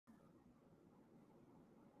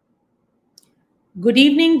Good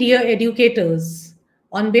evening, dear educators.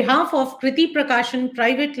 On behalf of Kriti Prakashan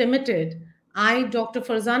Private Limited, I, Dr.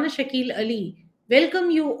 Farzana Shakil Ali,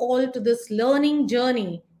 welcome you all to this learning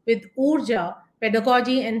journey with Urja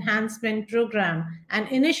Pedagogy Enhancement Program, an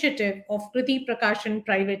initiative of Kriti Prakashan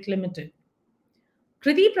Private Limited.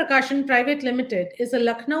 Kriti Prakashan Private Limited is a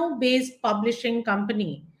Lucknow based publishing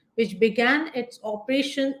company which began its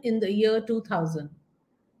operation in the year 2000.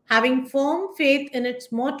 Having firm faith in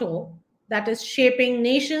its motto, that is shaping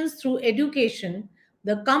nations through education,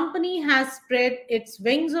 the company has spread its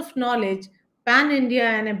wings of knowledge pan India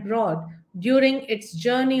and abroad during its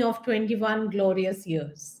journey of 21 glorious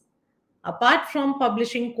years. Apart from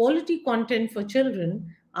publishing quality content for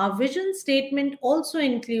children, our vision statement also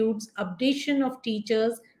includes updation of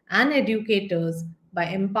teachers and educators by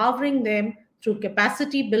empowering them through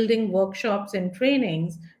capacity building workshops and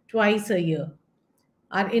trainings twice a year.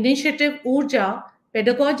 Our initiative Urja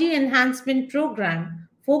Pedagogy Enhancement Program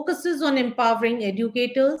focuses on empowering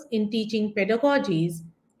educators in teaching pedagogies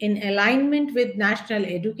in alignment with National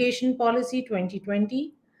Education Policy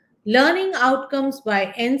 2020, learning outcomes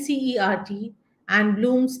by NCERT, and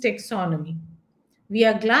Bloom's taxonomy. We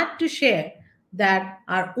are glad to share that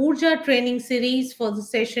our Urja training series for the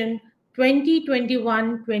session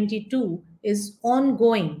 2021-22 is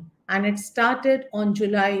ongoing and it started on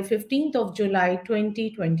July 15th of July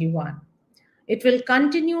 2021. It will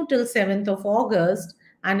continue till 7th of August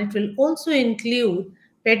and it will also include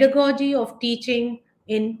pedagogy of teaching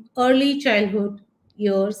in early childhood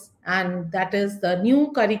years, and that is the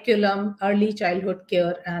new curriculum early childhood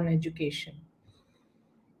care and education.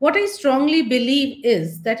 What I strongly believe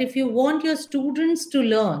is that if you want your students to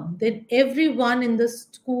learn, then everyone in the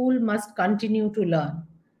school must continue to learn.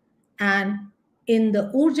 And in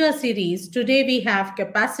the Urja series, today we have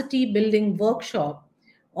capacity building workshop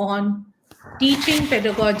on teaching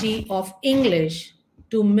pedagogy of English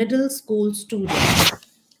to middle school students.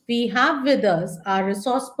 We have with us our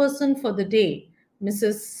resource person for the day,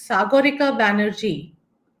 Mrs. Sagorika Banerjee.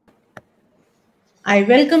 I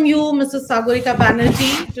welcome you, Mrs. Sagorika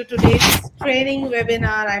Banerjee, to today's training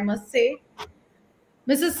webinar, I must say.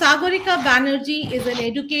 Mrs. Sagorika Banerjee is an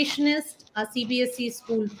educationist, a CBSE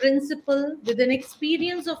school principal with an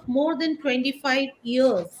experience of more than 25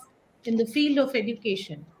 years in the field of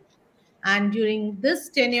education. And during this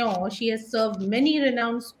tenure, she has served many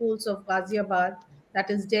renowned schools of Ghaziabad,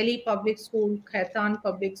 that is Delhi Public School, Khaitan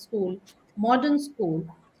Public School, Modern School,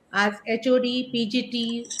 as HOD,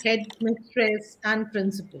 PGT, headmistress, and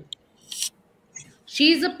principal.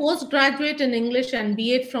 She is a postgraduate in English and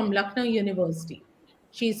B.Ed from Lucknow University.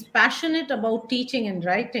 She is passionate about teaching and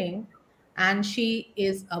writing, and she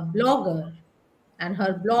is a blogger, and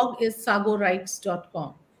her blog is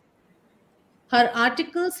sagorights.com. Her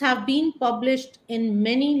articles have been published in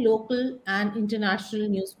many local and international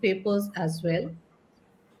newspapers as well.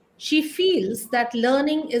 She feels that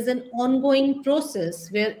learning is an ongoing process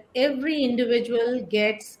where every individual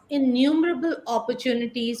gets innumerable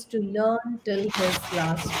opportunities to learn till his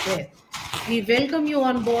last breath. We welcome you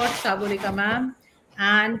on board, Sagorika ma'am.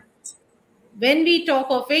 And when we talk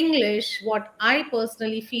of English, what I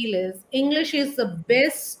personally feel is English is the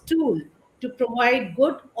best tool to provide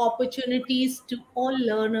good opportunities to all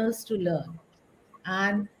learners to learn.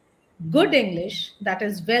 And good English, that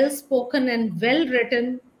is well spoken and well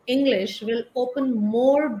written English, will open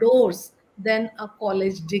more doors than a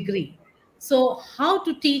college degree. So, how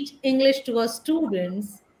to teach English to our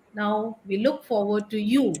students? Now, we look forward to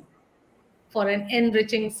you for an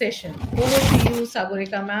enriching session. Over to you,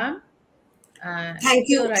 Sagorika ma'am. And Thank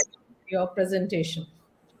here you. I your presentation.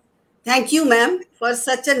 Thank you, ma'am, for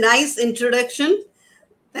such a nice introduction.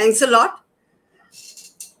 Thanks a lot.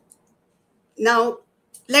 Now,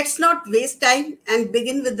 let's not waste time and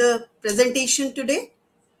begin with the presentation today.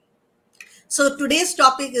 So today's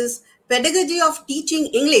topic is Pedagogy of Teaching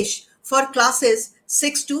English for classes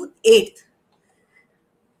 6 to 8.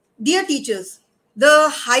 Dear teachers, the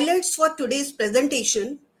highlights for today's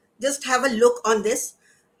presentation, just have a look on this.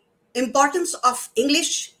 Importance of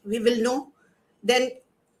English, we will know. Then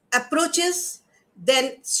approaches,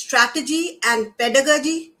 then strategy and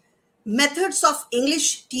pedagogy, methods of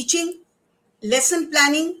English teaching, lesson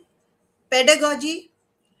planning, pedagogy,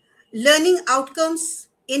 learning outcomes,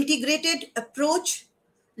 integrated approach,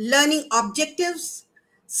 learning objectives,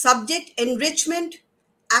 subject enrichment,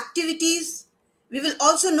 activities. We will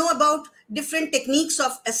also know about different techniques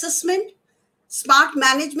of assessment, smart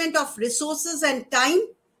management of resources and time,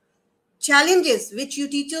 challenges which you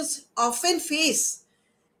teachers often face,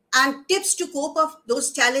 and tips to cope of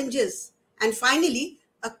those challenges, and finally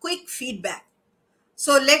a quick feedback.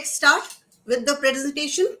 So let's start with the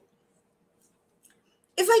presentation.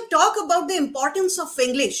 If I talk about the importance of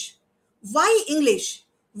English, why English?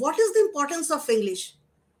 What is the importance of English?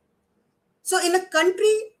 So, in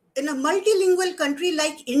a multilingual country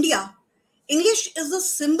like India, English is a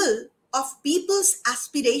symbol of people's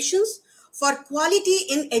aspirations for quality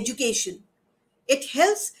in education. It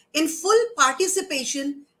helps in full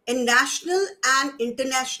participation in national and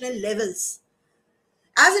international levels.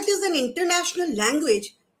 As it is an international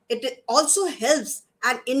language, it also helps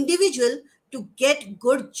an individual to get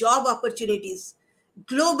good job opportunities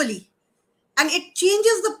globally, and it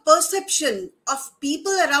changes the perception of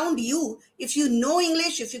people around you if you know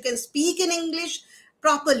English, if you can speak in English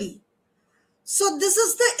properly. So this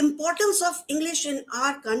is the importance of English in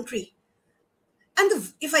our country.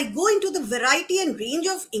 And if I go into the variety and range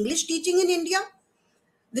of English teaching in India,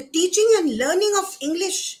 the teaching and learning of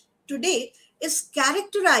English today is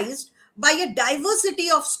characterized by a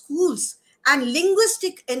diversity of schools and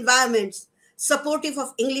linguistic environments supportive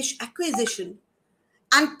of English acquisition,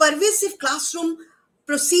 and pervasive classroom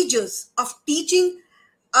procedures of teaching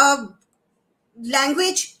a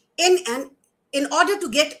language in order to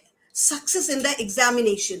get success in the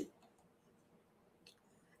examination.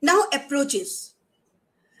 Now, approaches.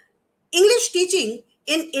 English teaching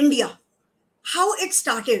in India, how it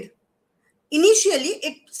started. Initially,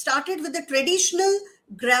 it started with the traditional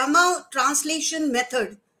grammar translation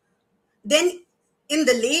method. Then, in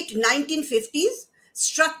the late 1950s,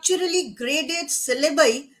 structurally graded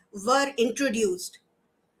syllabi were introduced.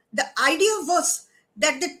 The idea was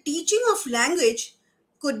that the teaching of language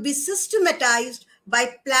could be systematized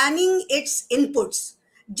by planning its inputs,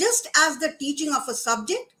 just as the teaching of a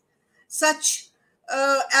subject, such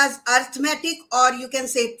as arithmetic or you can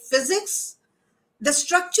say physics. The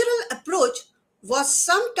structural approach was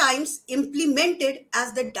sometimes implemented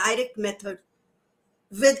as the direct method,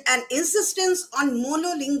 with an insistence on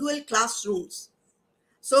monolingual classrooms.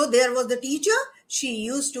 So there was the teacher, she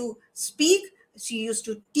used to speak, she used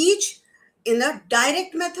to teach in a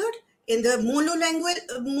direct method in the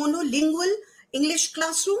monolingual English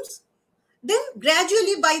classrooms. Then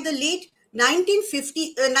gradually by the late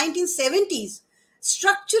 1970s,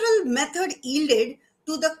 structural method yielded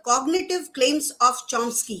to the cognitive claims of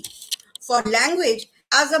Chomsky for language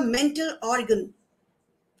as a mental organ,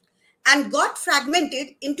 and got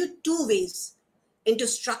fragmented into two ways, into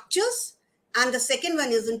structures, and the second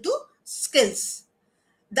one is into skills.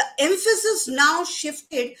 The emphasis now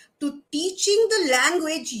shifted to teaching the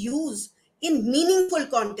language use in meaningful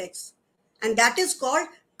context, and that is called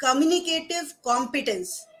communicative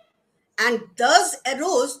competence. And thus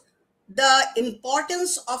arose the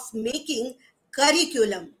importance of making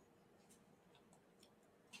curriculum.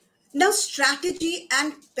 Now, strategy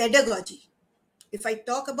and pedagogy. If I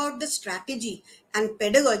talk about the strategy and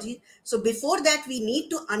pedagogy, so before that, we need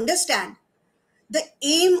to understand the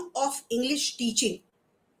aim of English teaching.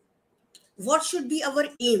 What should be our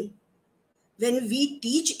aim? When we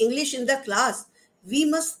teach English in the class, we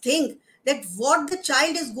must think that what the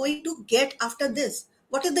child is going to get after this.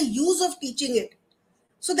 What is the use of teaching it?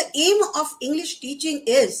 So the aim of English teaching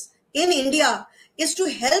is, in India, is to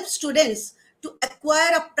help students to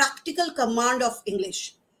acquire a practical command of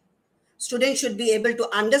English. Students should be able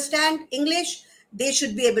to understand English, they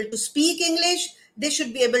should be able to speak English, they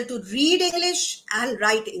should be able to read English and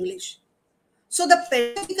write English. So the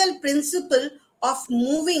pedagogical principle of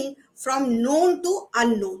moving from known to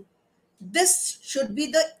unknown, this should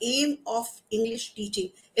be the aim of English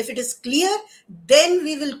teaching. If it is clear, then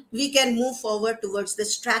we can move forward towards the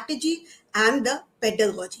strategy and the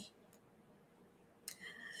pedagogy.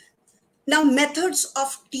 Now, methods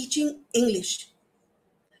of teaching English.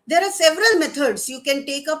 There are several methods. You can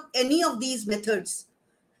take up any of these methods.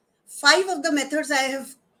 5 of the methods I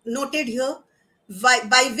have noted here,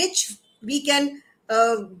 by which we can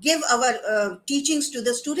give our teachings to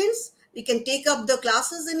the students. We can take up the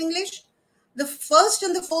classes in English. The first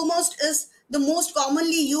and the foremost is the most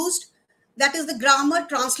commonly used, that is the grammar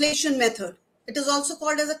translation method. It is also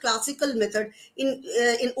called as a classical method. In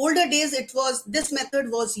older days, this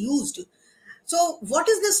method was used. So what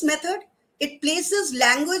is this method? It places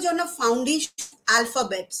language on a foundation of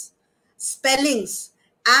alphabets, spellings,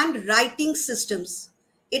 and writing systems.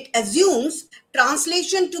 It assumes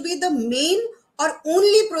translation to be the main or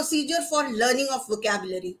only procedure for learning of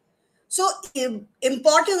vocabulary. So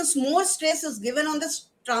more stress is given on this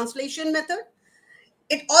translation method.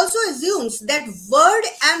 It also assumes that word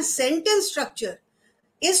and sentence structure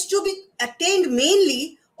is to be attained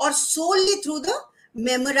mainly or solely through the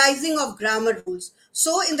memorizing of grammar rules.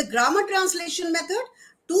 So in the grammar translation method,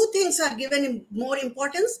 2 things are given in more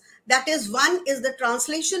importance. That is, one is the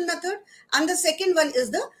translation method and the second one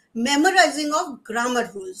is the memorizing of grammar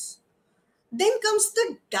rules. Then comes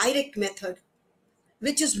the direct method,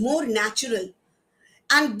 which is more natural.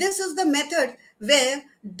 And this is the method where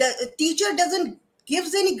the teacher doesn't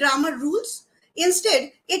gives any grammar rules.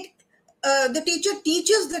 Instead, the teacher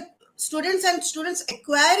teaches the students, and students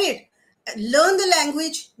acquire it, learn the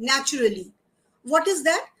language naturally. What is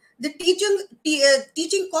that? The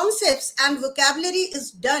teaching concepts and vocabulary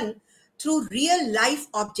is done through real life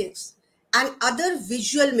objects and other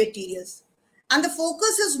visual materials, and the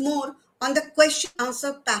focus is more on the question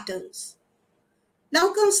answer patterns.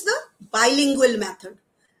 Now comes the bilingual method.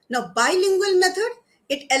 Now, bilingual method,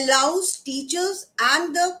 it allows teachers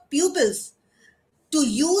and the pupils to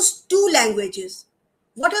use two languages.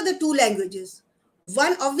 What are the two languages?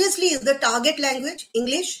 One obviously is the target language,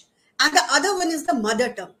 English, and the other one is the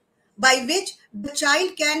mother tongue, by which the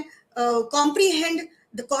child can comprehend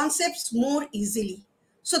the concepts more easily.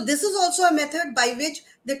 So this is also a method by which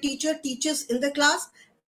the teacher teaches in the class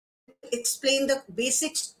and try to explain the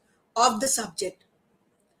basics of the subject.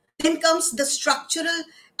 Then comes the structural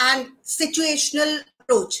and situational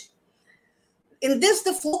approach. In this,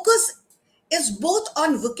 the focus is both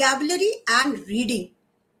on vocabulary and reading,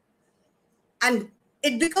 and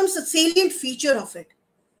it becomes a salient feature of it.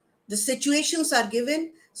 The situations are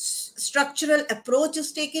given, structural approach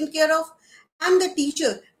is taken care of, and the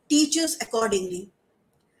teacher teaches accordingly.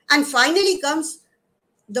 And finally comes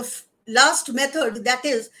the last method, that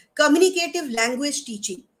is communicative language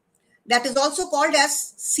teaching, that is also called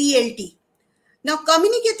as CLT. Now,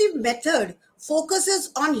 communicative method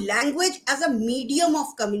focuses on language as a medium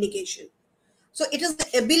of communication. So it is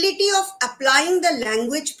the ability of applying the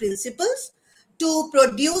language principles to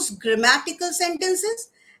produce grammatical sentences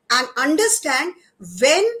and understand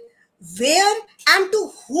when, where, and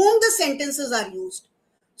to whom the sentences are used.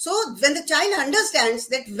 So when the child understands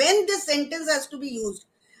that when this sentence has to be used,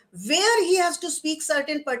 where he has to speak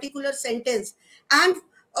certain particular sentence, and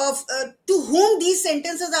to whom these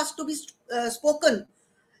sentences has to be spoken,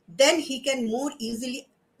 then he can more easily,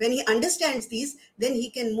 when he understands these, then he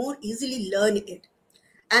can more easily learn it.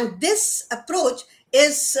 And this approach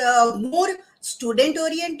is more student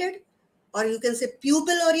oriented, or you can say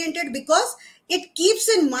pupil oriented, because it keeps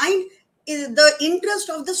in mind the interest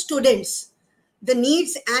of the students, the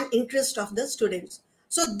needs and interest of the students.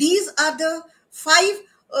 So these are the five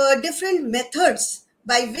different methods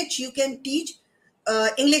by which you can teach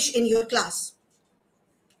English in your class.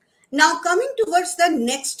 Now, coming towards the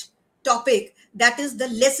next topic, that is the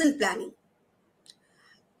lesson planning.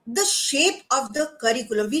 The shape of the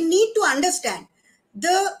curriculum. We need to understand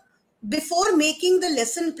before making the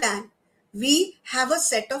lesson plan, we have a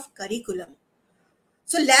set of curriculum.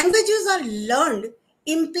 So languages are learned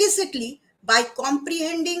implicitly by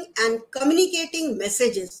comprehending and communicating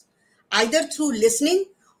messages, either through listening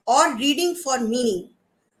or reading for meaning.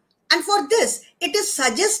 And for this, it is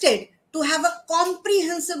suggested to have a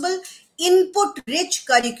comprehensible, input-rich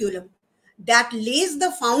curriculum that lays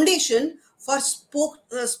the foundation for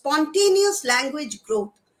spontaneous language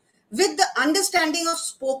growth with the understanding of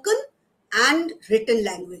spoken and written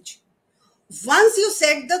language. Once you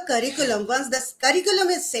set the curriculum, once the curriculum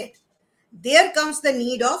is set, there comes the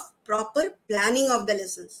need of proper planning of the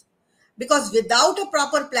lessons. Because without a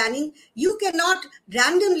proper planning, you cannot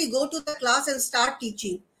randomly go to the class and start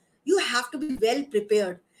teaching. You have to be well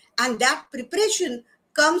prepared. And that preparation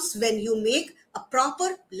comes when you make a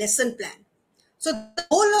proper lesson plan. So the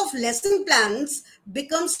role of lesson plans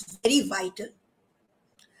becomes very vital.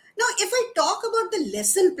 Now, if I talk about the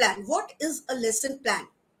lesson plan, what is a lesson plan?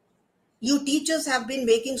 You teachers have been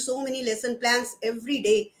making so many lesson plans every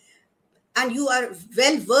day, and you are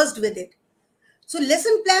well versed with it. So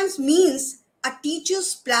lesson plans means a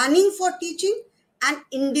teacher's planning for teaching an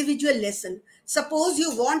individual lesson. Suppose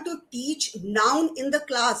you want to teach noun in the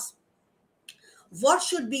class. What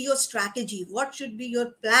should be your strategy? What should be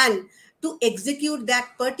your plan to execute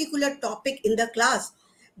that particular topic in the class?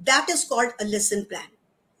 That is called a lesson plan.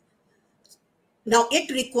 Now,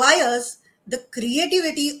 it requires the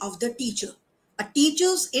creativity of the teacher. A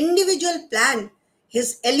teacher's individual plan,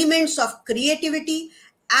 his elements of creativity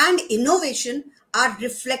and innovation are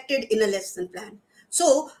reflected in a lesson plan.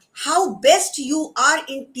 So, how best you are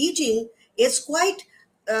in teaching is quite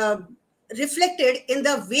reflected in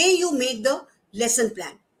the way you make the lesson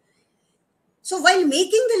plan. So while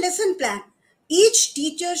making the lesson plan, each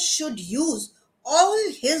teacher should use all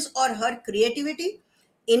his or her creativity,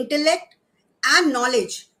 intellect, and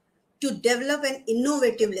knowledge to develop an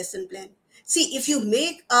innovative lesson plan. See, if you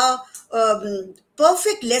make a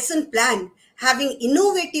perfect lesson plan, having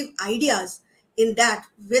innovative ideas in that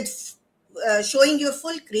with showing your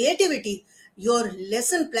full creativity, your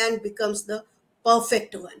lesson plan becomes the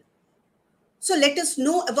perfect one. So let us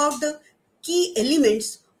know about the key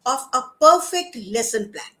elements of a perfect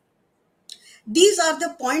lesson plan. These are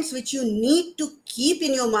the points which you need to keep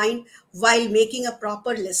in your mind while making a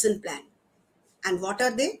proper lesson plan. And what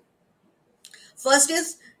are they? First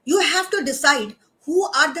is you have to decide who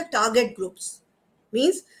are the target groups.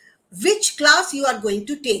 Means which class you are going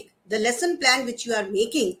to take. The lesson plan which you are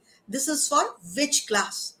making, this is for which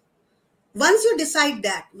class. Once you decide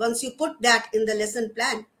that, once you put that in the lesson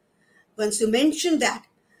plan, once you mention that,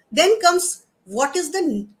 then comes what is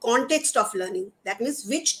the context of learning. That means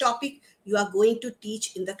which topic you are going to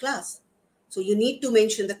teach in the class. So you need to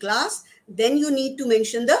mention the class, then you need to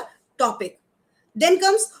mention the topic. Then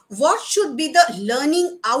comes what should be the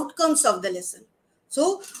learning outcomes of the lesson.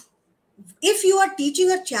 So if you are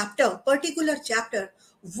teaching a chapter, particular chapter,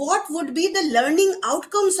 what would be the learning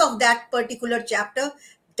outcomes of that particular chapter?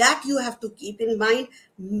 That you have to keep in mind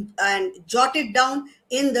and jot it down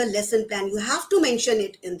in the lesson plan. You have to mention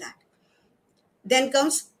it in that. Then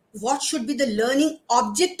comes what should be the learning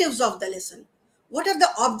objectives of the lesson. What are the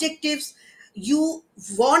objectives you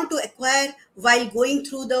want to acquire while going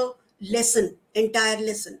through the lesson, entire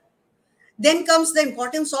lesson? Then comes the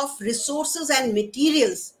importance of resources and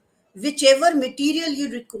materials. Whichever material you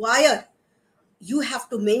require, you have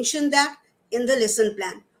to mention that in the lesson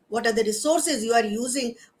plan. What are the resources you are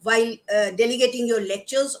using while delegating your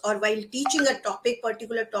lectures or while teaching a topic,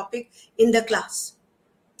 particular topic in the class?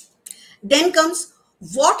 Then comes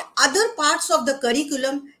what other parts of the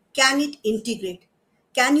curriculum can it integrate?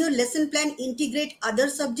 Can your lesson plan integrate other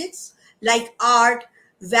subjects like art,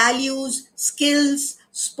 values, skills,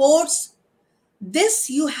 sports? This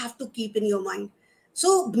you have to keep in your mind.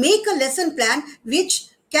 So make a lesson plan which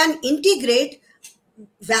can integrate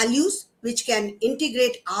values, which can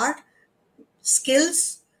integrate art,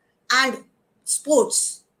 skills, and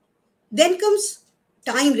sports. Then comes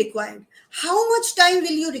time required. How much time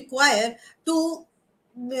will you require to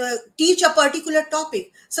teach a particular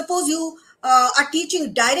topic? Suppose you are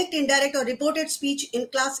teaching direct, indirect, or reported speech in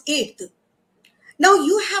class 8th. Now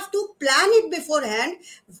you have to plan it beforehand,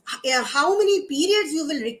 how many periods you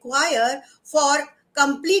will require for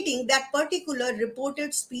completing that particular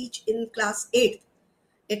reported speech in class 8th.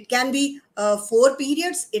 It can be 4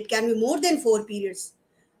 periods, it can be more than 4 periods.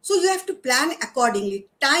 So you have to plan accordingly.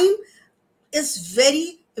 Time is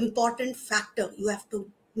very important factor. You have to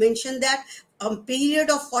mention that a period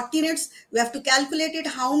of 40 minutes, you have to calculate it,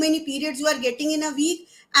 how many periods you are getting in a week,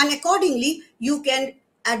 and accordingly you can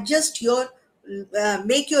adjust your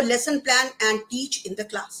make your lesson plan and teach in the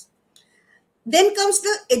class. Then comes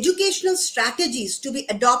the educational strategies to be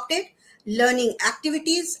adopted, learning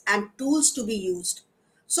activities and tools to be used.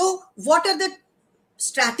 So what are the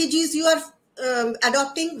strategies you are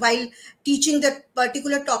adopting while teaching that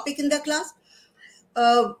particular topic in the class?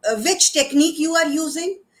 Which technique you are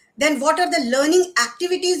using? Then what are the learning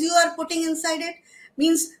activities you are putting inside it?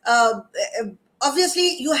 Means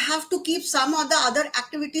obviously you have to keep some of the other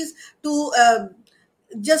activities to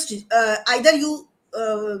just either you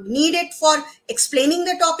need it for explaining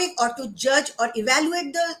the topic or to judge or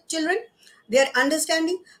evaluate the children, their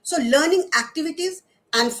understanding. So learning activities,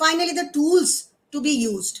 and finally the tools to be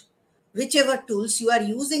used, whichever tools you are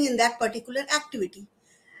using in that particular activity.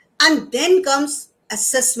 And then comes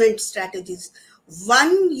assessment strategies.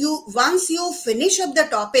 Once you finish up the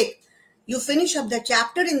topic, you finish up the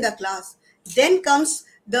chapter in the class, then comes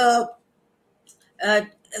the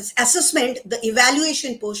assessment, the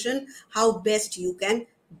evaluation portion, how best you can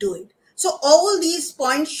do it. So all these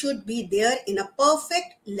points should be there in a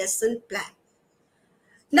perfect lesson plan.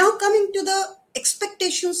 Now coming to the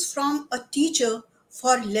expectations from a teacher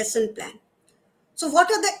for lesson plan. So what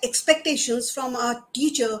are the expectations from a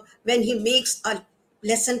teacher when he makes a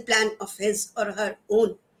lesson plan of his or her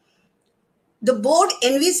own? The board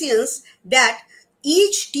envisions that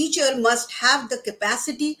each teacher must have the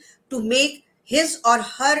capacity to make his or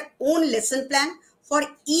her own lesson plan for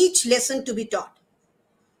each lesson to be taught.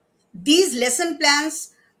 These lesson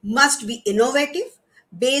plans must be innovative,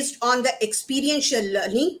 based on the experiential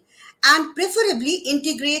learning, and preferably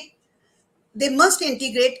they must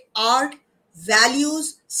integrate art,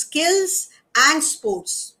 values, skills, and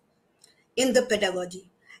sports in the pedagogy.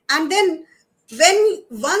 And then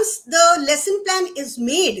once the lesson plan is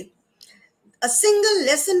made, a single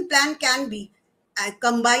lesson plan can be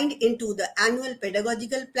combined into the annual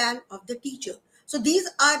pedagogical plan of the teacher. So these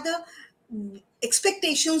are the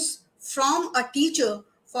expectations from a teacher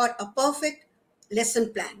for a perfect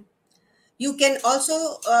lesson plan. You can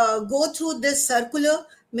also go through this circular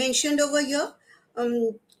mentioned over here.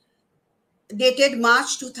 dated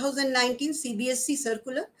March 2019 CBSE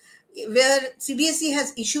circular, where CBSE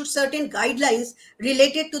has issued certain guidelines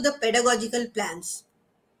related to the pedagogical plans.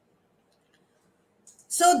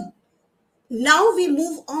 So now we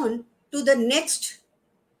move on to the next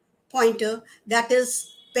pointer, that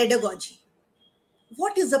is pedagogy.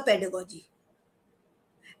 What is a pedagogy?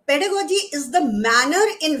 Pedagogy is the manner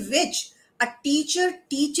in which a teacher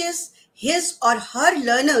teaches his or her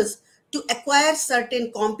learners to acquire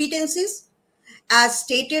certain competencies as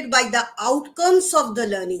stated by the outcomes of the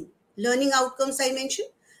learning outcomes I mentioned.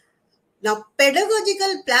 Now,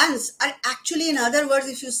 pedagogical plans are actually, in other words,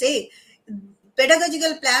 if you say,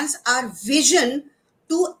 pedagogical plans are vision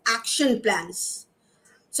to action plans.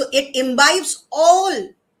 So it imbibes all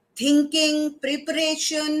thinking,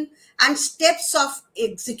 preparation, and steps of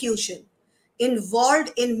execution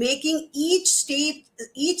involved in making each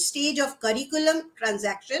stage of curriculum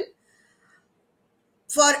transaction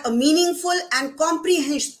for a meaningful and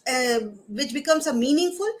which becomes a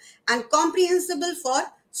meaningful and comprehensible for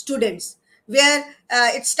students, where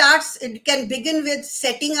it can begin with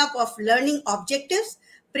setting up of learning objectives,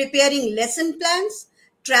 preparing lesson plans,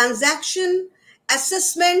 transaction,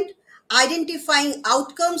 assessment, identifying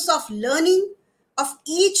outcomes of learning of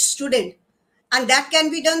each student, and that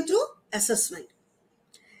can be done through assessment.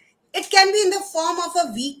 It can be in the form of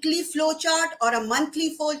a weekly flow chart or a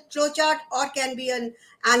monthly flow chart, or can be an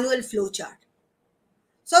annual flow chart.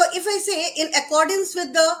 So if I say, in accordance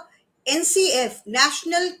with the NCF,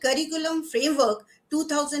 National Curriculum Framework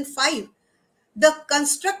 2005, the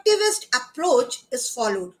constructivist approach is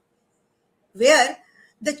followed, where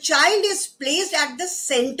the child is placed at the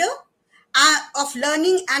center of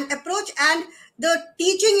learning and approach, and the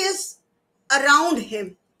teaching is around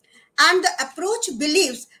him. And the approach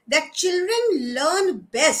believes that children learn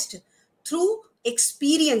best through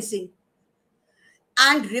experiencing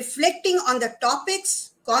and reflecting on the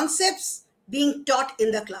topics, concepts being taught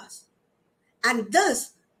in the class. And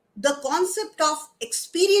thus, the concept of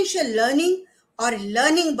experiential learning or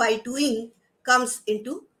learning by doing comes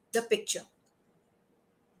into the picture.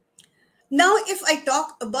 Now, if I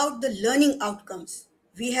talk about the learning outcomes,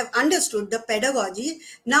 we have understood the pedagogy.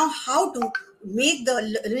 Now, how to make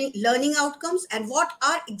the learning outcomes and what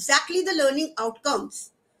are exactly the learning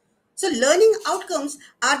outcomes? So, learning outcomes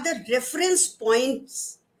are the reference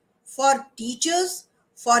points for teachers,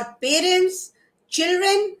 for parents,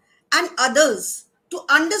 children, and others to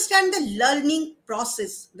understand the learning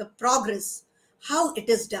process, the progress, how it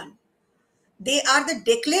is done. They are the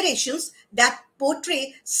declarations that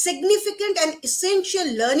portray significant and essential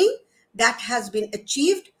learning that has been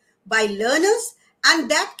achieved by learners and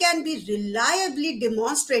that can be reliably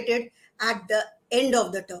demonstrated at the end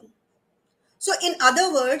of the term. So, in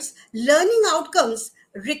other words, learning outcomes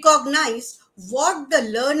recognize what the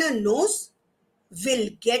learner knows, will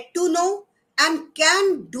get to know, and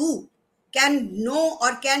can know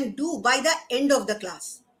or can do by the end of the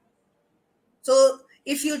class. So,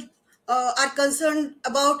 if you are concerned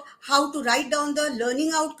about how to write down the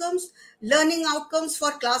learning outcomes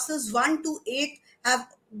for classes 1 to 8 have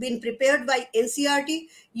been prepared by NCERT.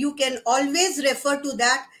 You can always refer to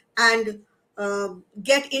that and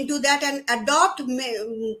get into that and adopt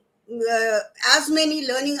as many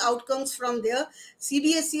learning outcomes from there.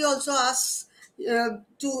 CBSE also asks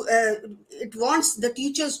it wants the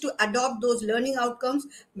teachers to adopt those learning outcomes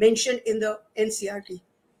mentioned in the NCERT.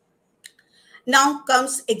 Now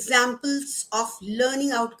comes examples of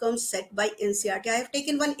learning outcomes set by NCERT. I have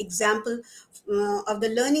taken one example of the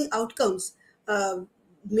learning outcomes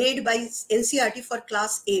made by NCERT for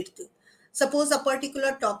class 8th. Suppose a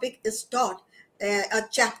particular topic is taught, a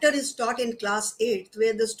chapter is taught in class 8th,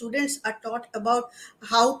 where the students are taught about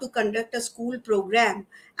how to conduct a school program,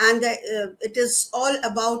 and it is all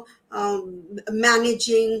about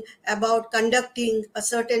managing, about conducting a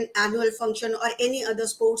certain annual function or any other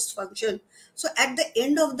sports function. So at the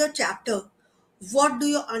end of the chapter, what do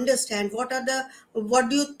you understand? What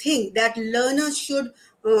do you think that learners should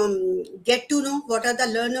get to know? What are the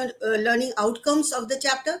learning outcomes of the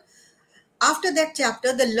chapter? After that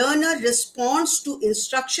chapter, the learner responds to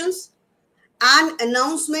instructions and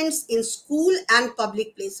announcements in school and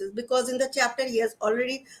public places, because in the chapter he has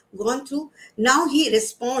already gone through. Now he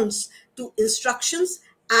responds to instructions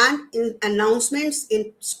and in announcements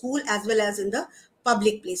in school as well as in the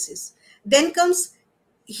public places. Then comes,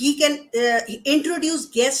 he can introduce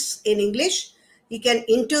guests in English. He can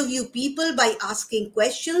interview people by asking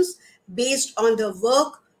questions based on the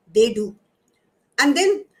work they do. And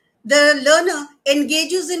then the learner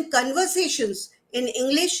engages in conversations in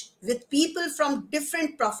English with people from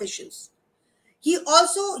different professions. He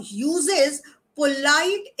also uses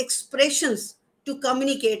polite expressions to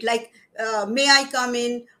communicate, like may I come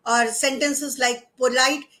in, or sentences like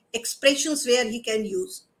polite expressions where he can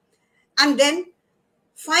use. And then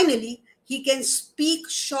finally, he can speak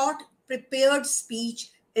short, prepared speech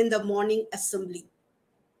in the morning assembly.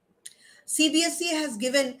 CBSE has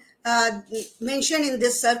given, mentioned in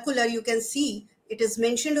this circular, you can see it is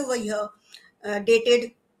mentioned over here,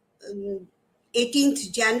 dated um,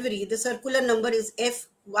 18th January. The circular number is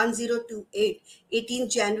F1028,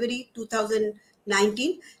 18th January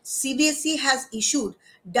 2019. CBSE has issued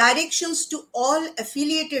directions to all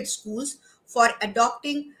affiliated schools for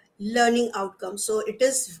adopting learning outcomes. So it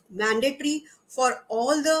is mandatory for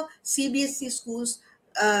all the CBSE schools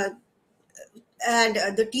and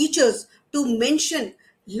the teachers to mention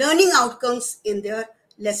learning outcomes in their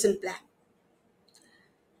lesson plan.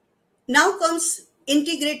 Now comes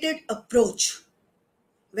integrated approach.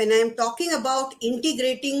 When I am talking about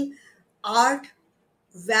integrating art,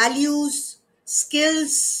 values,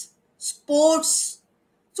 skills, sports,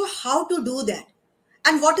 so how to do that?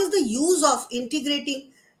 And what is the use of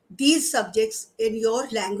integrating these subjects in your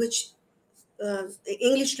language,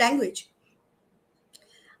 English language?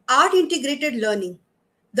 Art integrated learning.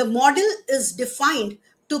 The model is defined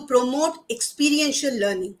to promote experiential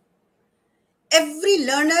learning. Every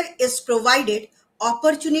learner is provided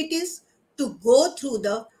opportunities to go through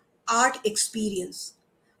the art experience,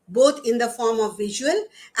 both in the form of visual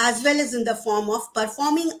as well as in the form of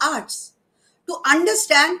performing arts, to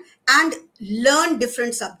understand and learn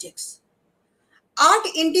different subjects. Art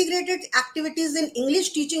integrated activities in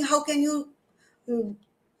English teaching, how can you mm,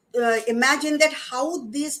 imagine that, how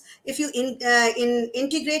this, if you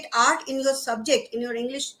integrate art in your subject, in your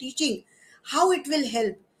English teaching, how it will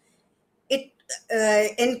help? It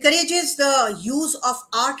encourages the use of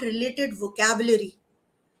art related vocabulary.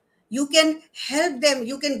 You can help them,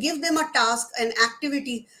 you can give them a task, an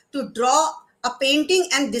activity to draw a painting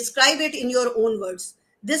and describe it in your own words.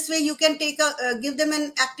 This way you can take a give them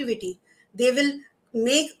an activity, they will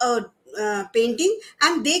make a painting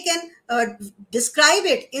and they can describe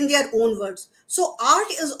it in their own words. So art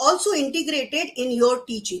is also integrated in your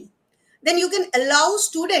teaching. Then you can allow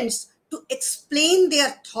students to explain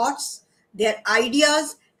their thoughts, their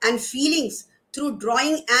ideas and feelings through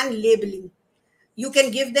drawing and labeling. You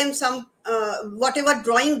can give them some whatever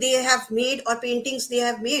drawing they have made or paintings they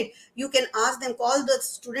have made. You can ask them, call the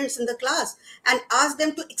students in the class and ask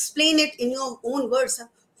them to explain it in your own words,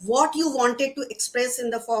 what you wanted to express in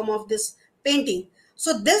the form of this painting.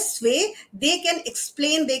 So this way they can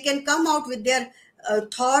explain, they can come out with their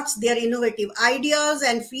thoughts, their innovative ideas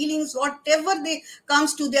and feelings, whatever they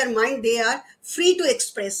comes to their mind, they are free to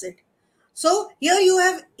express it. So here you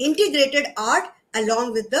have integrated art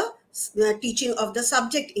along with the teaching of the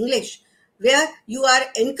subject English, where you are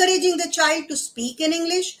encouraging the child to speak in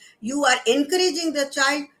English, you are encouraging the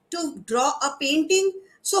child to draw a painting.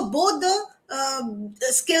 So both the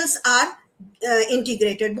skills are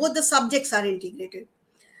integrated, both the subjects are integrated.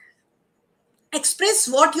 Express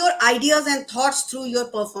what your ideas and thoughts through your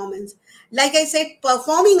performance. Like I said,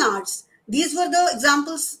 performing arts, these were the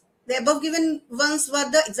examples, the above given ones were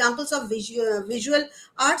the examples of visual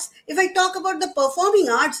arts. If I talk about the performing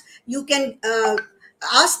arts, you can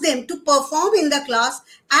ask them to perform in the class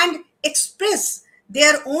and express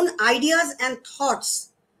their own ideas and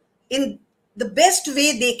thoughts in the best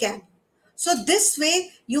way they can. So this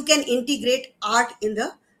way you can integrate art in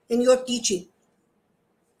your teaching.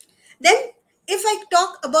 Then, if I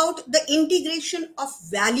talk about the integration of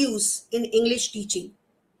values in English teaching,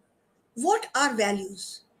 what are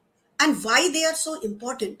values and why they are so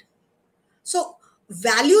important? So,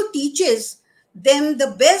 value teaches them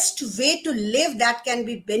the best way to live that can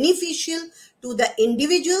be beneficial to the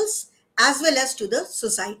individuals as well as to the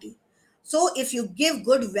society. So, if you give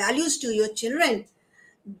good values to your children,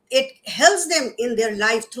 it helps them in their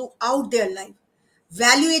life, throughout their life.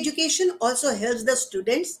 Value education also helps the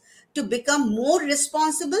students to become more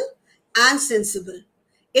responsible and sensible.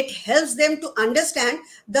 It helps them to understand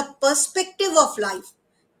the perspective of life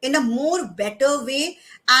in a more better way,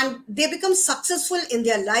 and they become successful in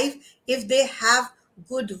their life if they have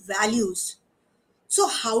good values. So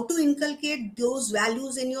how to inculcate those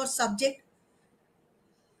values in your subject?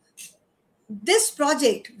 This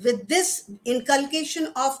project, with this inculcation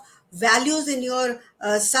of values in your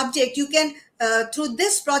subject, you can through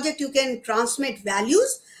this project you can transmit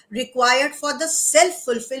values required for the self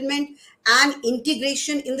fulfillment and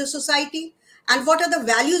integration in the society. And what are the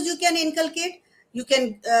values you can inculcate? You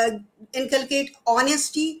can inculcate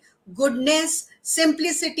honesty, goodness,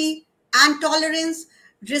 simplicity and tolerance,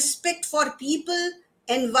 respect for people,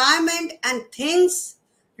 environment and things,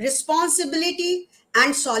 responsibility,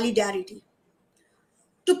 and solidarity.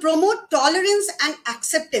 To promote tolerance and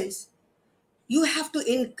acceptance, you have to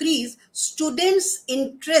increase students'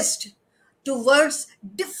 interest towards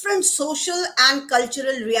different social and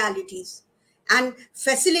cultural realities and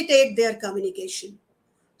facilitate their communication.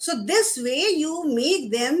 So, this way, you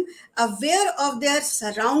make them aware of their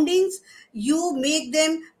surroundings, you make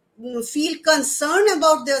them feel concerned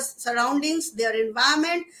about their surroundings, their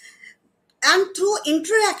environment, and through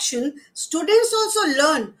interaction, students also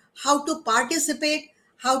learn how to participate,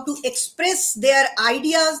 how to express their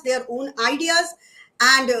ideas, their own ideas,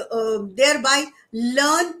 and thereby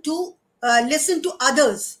learn to listen to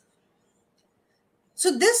others.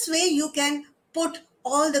 So, this way, you can put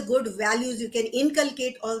all the good values, you can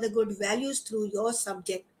inculcate all the good values through your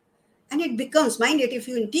subject. And it becomes, mind it, if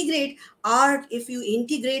you integrate art, if you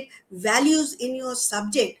integrate values in your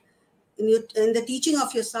subject, in the teaching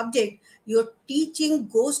of your subject, your teaching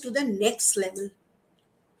goes to the next level.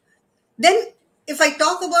 Then, if I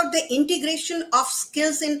talk about the integration of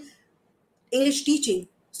skills in English teaching,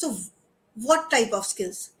 so what type of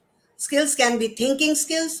skills? Skills can be thinking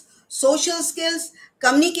skills, social skills,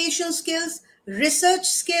 communication skills, research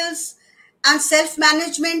skills, and self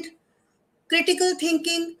management, critical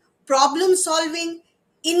thinking, problem solving,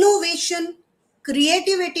 innovation,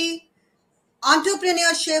 creativity,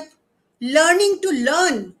 entrepreneurship, learning to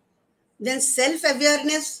learn, then self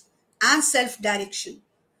awareness and self direction.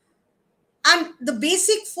 And the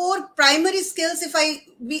basic four primary skills, if I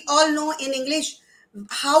we all know in English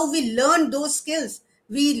how we learn those skills.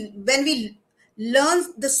 When we learn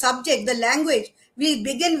the subject, the language, we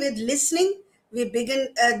begin with listening, we begin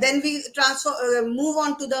then we transfer move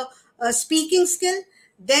on to the speaking skill,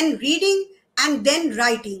 then reading, and then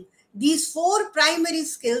writing. These four primary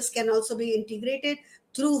skills can also be integrated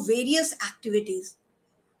through various activities.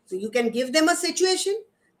 So you can give them a situation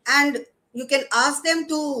and you can ask them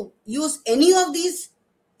to use any of these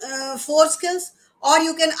four skills, or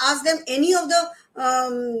you can ask them any of the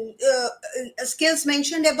skills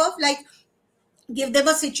mentioned above, like give them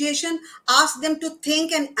a situation, ask them to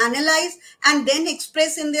think and analyze, and then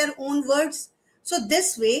express in their own words. So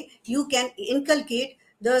this way you can inculcate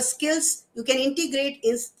the skills, you can integrate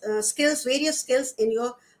in skills, various skills in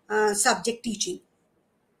your subject teaching.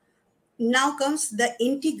 Now comes the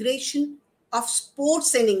integration of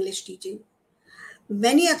sports in English teaching.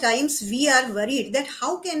 Many a times we are worried that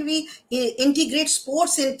how can we integrate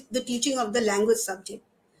sports in the teaching of the language subject.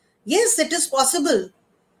 Yes, it is possible.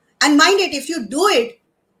 And mind it, if you do it,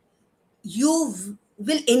 you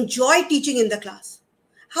will enjoy teaching in the class.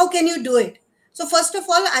 How can you do it? So first of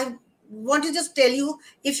all, I want to just tell you,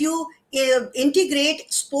 if you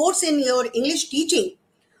integrate sports in your English teaching,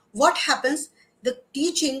 what happens? The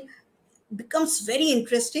teaching becomes very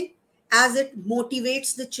interesting as it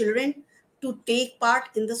motivates the children to take part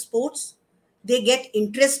in the sports. They get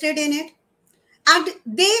interested in it and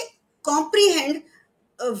they comprehend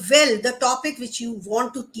well the topic which you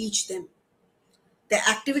want to teach them. The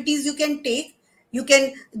activities you can take, you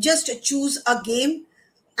can just choose a game,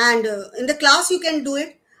 and in the class you can do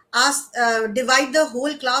it. Divide the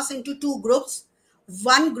whole class into two groups.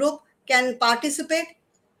 One group can participate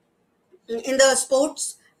in the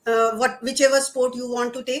sports, whichever sport you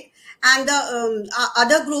want to take, and the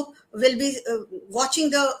other group will be watching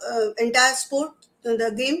the entire sport,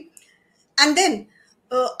 the game, and then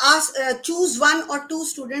choose one or two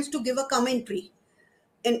students to give a commentary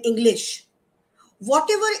in English.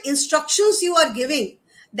 Whatever instructions you are giving,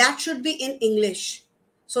 that should be in English,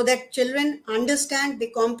 so that children understand, they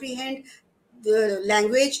comprehend the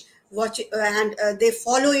language, and they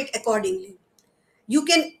follow it accordingly. You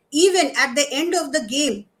can even at the end of the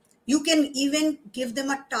game, you can even give them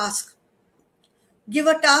a task. Give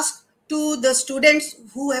a task to the students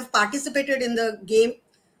who have participated in the game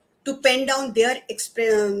to pen down their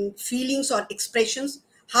feelings or expressions,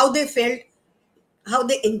 how they felt, how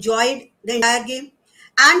they enjoyed the entire game.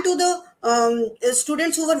 And to the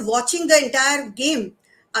students who were watching the entire game,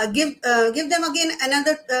 give them again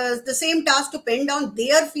another the same task to pen down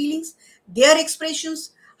their feelings, their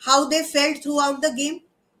expressions, how they felt throughout the game.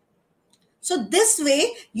 So this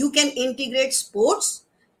way you can integrate sports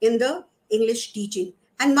in the English teaching.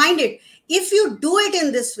 And mind it, if you do it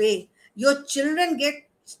in this way, your children get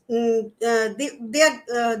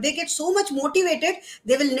they get so much motivated,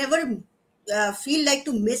 they will never feel like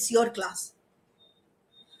to miss your class.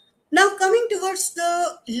 Now coming towards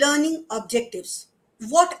the learning objectives.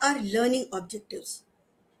 What are learning objectives?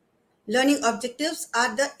 Learning objectives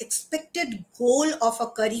are the expected goal of a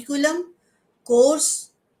curriculum,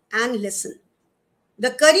 course, and lesson.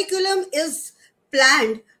 The curriculum is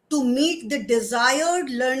planned to meet the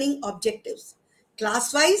desired learning objectives,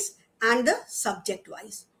 class-wise and the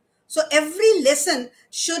subject-wise. So every lesson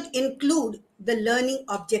should include the learning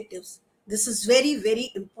objectives. This is very,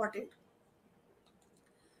 very important.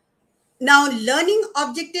 Now, learning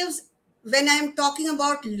objectives, when I am talking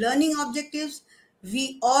about learning objectives,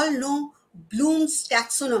 we all know Bloom's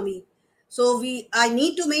taxonomy. So I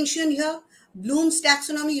need to mention here Bloom's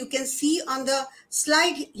taxonomy. You can see on the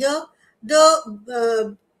slide here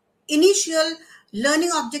the initial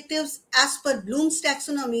learning objectives as per Bloom's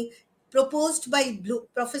taxonomy proposed by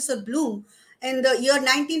Professor Bloom in the year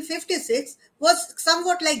 1956 was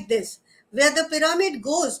somewhat like this, where the pyramid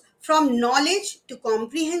goes from knowledge to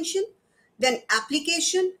comprehension, then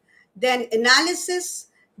application, then analysis,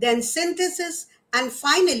 then synthesis, and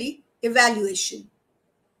finally evaluation.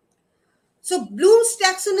 So Bloom's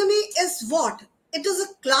taxonomy is what? It is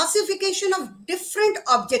a classification of different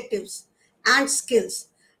objectives and skills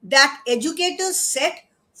that educators set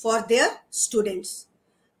for their students.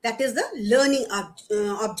 That is the learning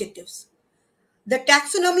objectives. The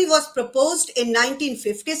taxonomy was proposed in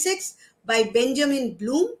 1956 by Benjamin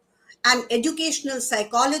Bloom, an educational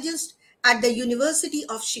psychologist at the University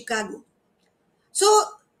of Chicago. So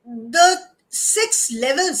the 6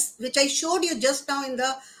 levels which I showed you just now in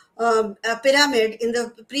the pyramid in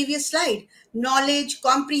the previous slide, knowledge,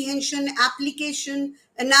 comprehension, application,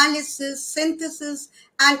 analysis, synthesis,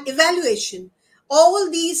 and evaluation,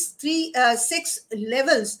 all these 6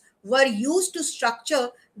 levels were used to structure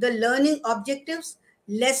the learning objectives,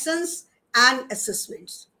 lessons, and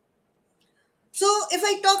assessments. So if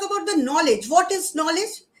I talk about the knowledge, what is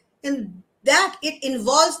knowledge? In that it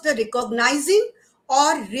involves the recognizing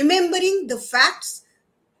or remembering the facts,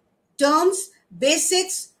 terms,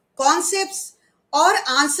 basics, concepts, or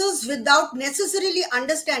answers without necessarily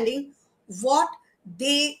understanding what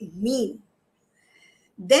they mean.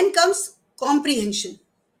 Then comes comprehension,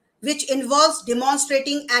 which involves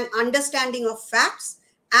demonstrating an understanding of facts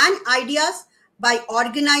and ideas by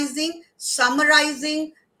organizing,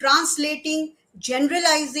 summarizing, translating,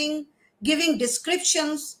 generalizing, giving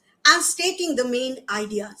descriptions, and stating the main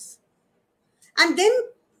ideas. And then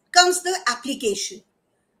comes the application,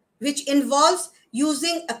 which involves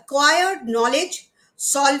using acquired knowledge,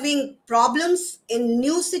 solving problems in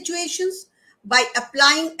new situations by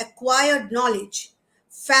applying acquired knowledge,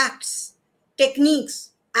 facts,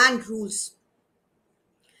 techniques, and rules.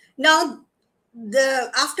 Now,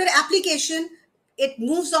 after application, it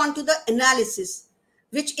moves on to the analysis,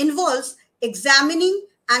 which involves examining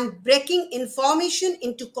and breaking information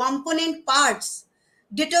into component parts,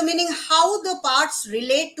 determining how the parts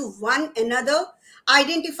relate to one another,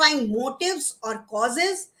 identifying motives or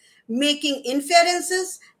causes, making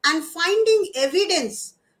inferences, and finding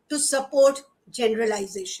evidence to support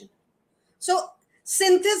generalization. So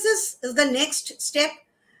synthesis is the next step,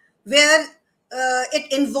 where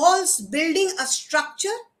it involves building a structure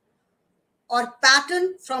or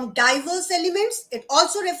pattern from diverse elements. It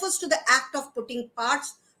also refers to the act of putting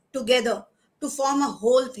parts together to form a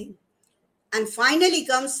whole thing. And finally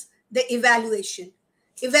comes the evaluation.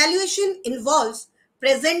 Evaluation involves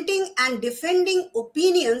presenting and defending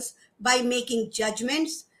opinions by making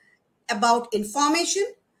judgments about information,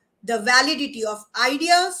 the validity of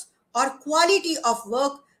ideas, or quality of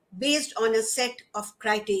work based on a set of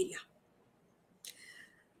criteria.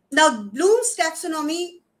 Now, Bloom's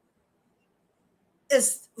taxonomy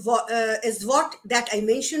is what that I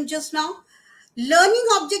mentioned just now. Learning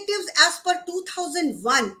objectives as per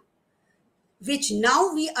 2001, which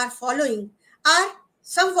now we are following, are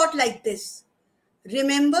somewhat like this.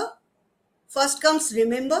 Remember, first comes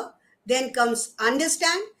remember, then comes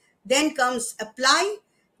understand, then comes apply,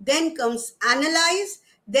 then comes analyze,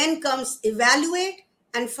 then comes evaluate,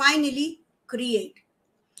 and finally create.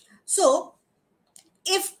 So,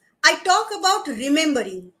 if I talk about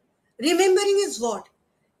remembering, remembering is what?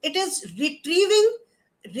 It is retrieving,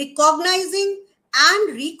 recognizing,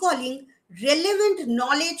 and recalling relevant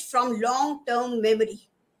knowledge from long-term memory.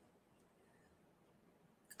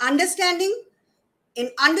 Understanding, in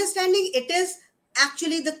understanding, it is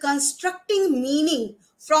actually the constructing meaning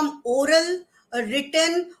from oral,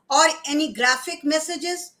 written, or any graphic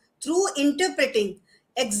messages through interpreting,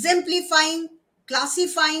 exemplifying,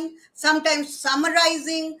 classifying, sometimes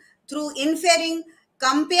summarizing, through inferring,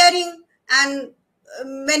 comparing, and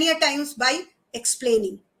many a times by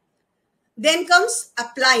explaining. Then comes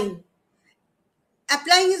applying.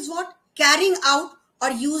 Applying is what? Carrying out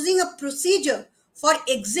or using a procedure for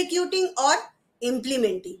executing or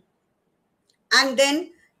implementing. And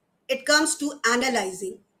then it comes to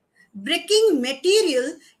analyzing. Breaking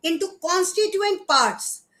material into constituent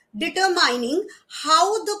parts determining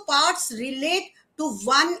how the parts relate to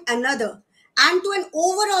one another and to an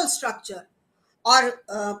overall structure or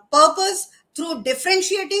purpose through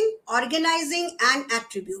differentiating, organizing, and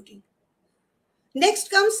attributing. Next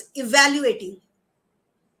comes evaluating.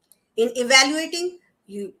 In evaluating,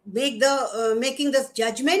 you make the making the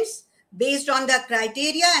judgments based on the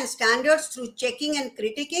criteria and standards through checking and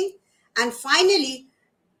critiquing, and finally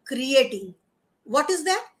creating. What is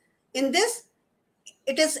that? In this,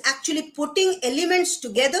 it is actually putting elements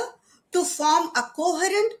together to form a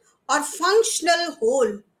coherent or functional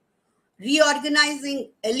whole, reorganizing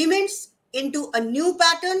elements into a new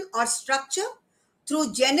pattern or structure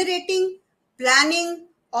through generating, planning,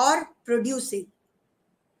 or producing.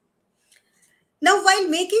 Now, while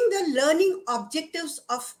making the learning objectives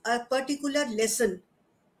of a particular lesson,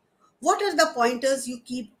 what are the pointers you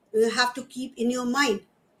have to keep in your mind?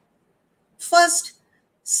 First,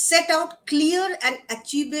 set out clear and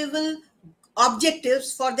achievable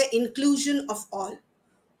objectives for the inclusion of all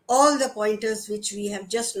the pointers which we have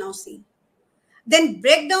just now seen. Then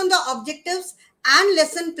break down the objectives and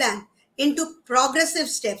lesson plan into progressive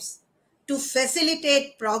steps to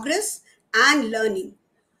facilitate progress and learning,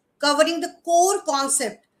 covering the core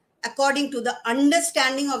concept according to the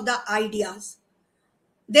understanding of the ideas.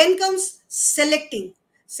 Then comes selecting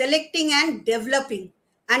and developing,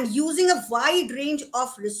 and using a wide range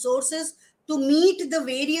of resources to meet the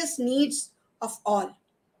various needs of all,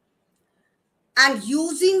 and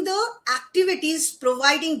using the activities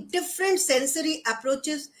providing different sensory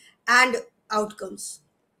approaches and outcomes.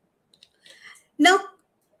 Now,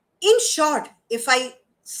 in short, if I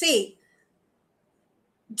say,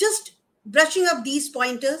 just brushing up these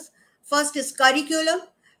pointers, first is curriculum.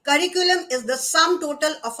 Curriculum is the sum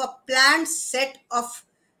total of a planned set of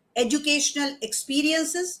educational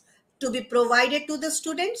experiences to be provided to the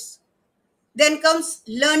students. Then comes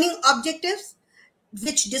learning objectives,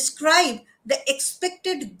 which describe the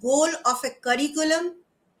expected goal of a curriculum,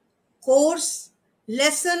 course,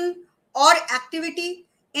 lesson, or activity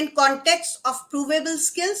in context of provable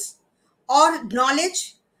skills or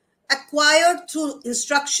knowledge acquired through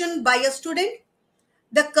instruction by a student.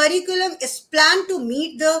 The curriculum is planned to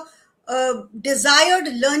meet the desired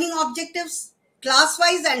learning objectives,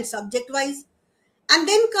 class-wise and subject-wise. And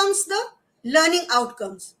then comes the learning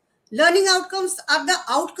outcomes. Learning outcomes are the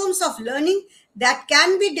outcomes of learning that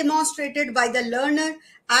can be demonstrated by the learner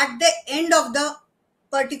at the end of the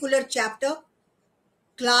particular chapter,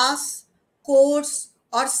 class, course,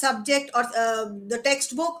 or subject, or the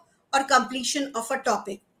textbook, or completion of a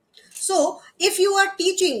topic. So, if you are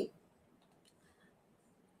teaching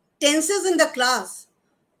tenses in the class,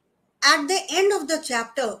 at the end of the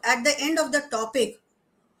chapter, at the end of the topic,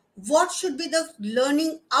 what should be the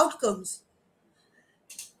learning outcomes?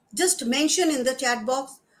 Just mention in the chat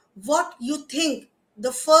box what you think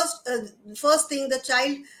the first thing the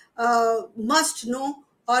child must know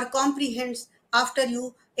or comprehends after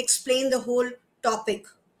you explain the whole topic.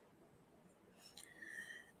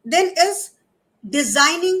 Then is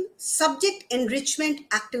designing subject enrichment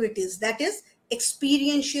activities, that is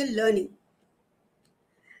experiential learning.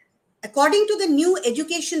 According to the new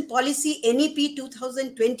education policy NEP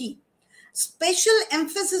 2020, special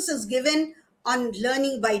emphasis is given on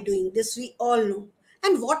learning by doing. This we all know.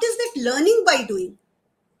 And what is that learning by doing?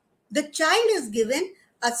 The child is given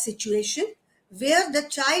a situation where the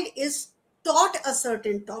child is taught a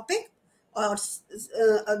certain topic or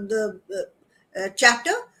the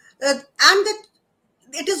chapter, and that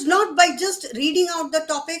it is not by just reading out the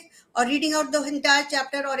topic or reading out the entire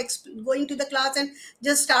chapter or going to the class and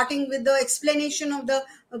just starting with the explanation of the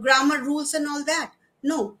grammar rules and all that.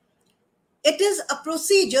 No, it is a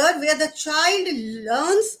procedure where the child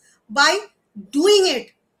learns by doing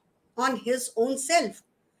it on his own self.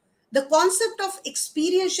 The concept of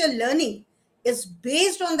experiential learning is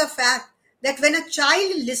based on the fact that when a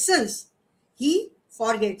child listens, he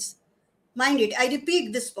forgets. Mind it, I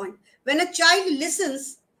repeat this point. When a child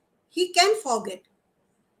listens, he can forget.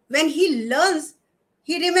 When he learns,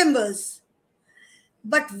 he remembers.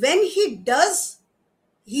 But when he does,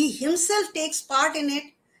 he himself takes part in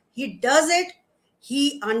it, he does it,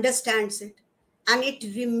 he understands it, and it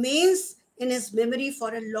remains in his memory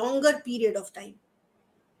for a longer period of time.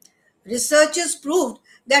 Researchers proved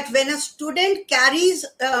that when a student carries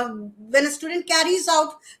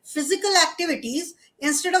out physical activities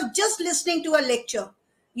instead of just listening to a lecture,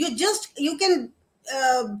 you can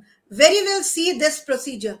very well see this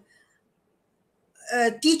procedure.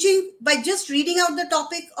 Teaching by just reading out the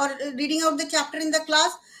topic or reading out the chapter in the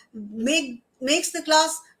class makes the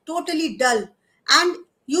class totally dull, and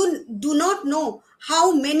you do not know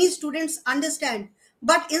how many students understand,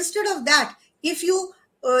 But instead of that, if you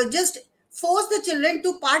just force the children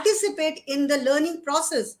to participate in the learning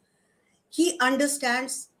process, he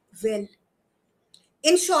understands well.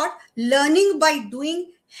 In short, learning by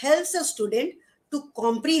doing helps a student to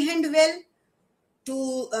comprehend well,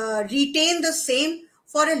 to retain the same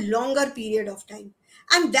for a longer period of time.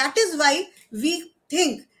 And that is why we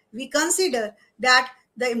consider that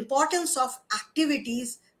the importance of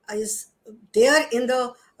activities is there in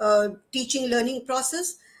the teaching learning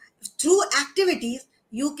process. Through activities,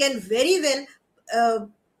 you can very well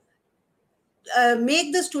uh,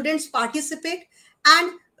 make the students participate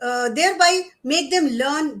and thereby make them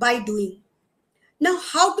learn by doing. Now,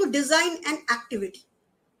 how to design an activity?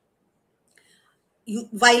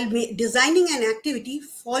 While designing an activity,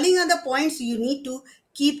 following are the points you need to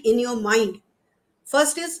keep in your mind.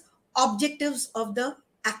 First is objectives of the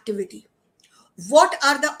activity. What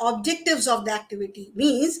are the objectives of the activity?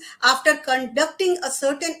 Means after conducting a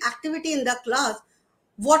certain activity in the class,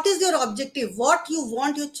 what is your objective? What you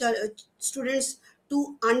want your students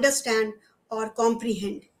to understand or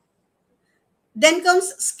comprehend? Then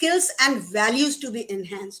comes skills and values to be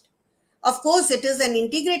enhanced. Of course, it is an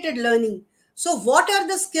integrated learning. So, what are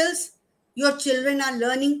the skills your children are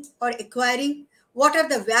learning or acquiring? What are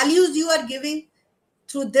the values you are giving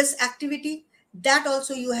through this activity? That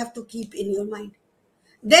also you have to keep in your mind.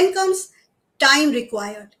 Then comes time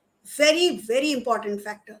required. Very, very important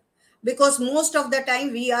factor, because most of the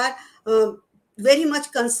time we are very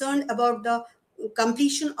much concerned about the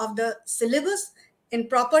completion of the syllabus in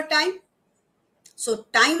proper time. So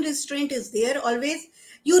time restraint is there always.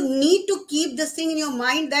 You need to keep this thing in your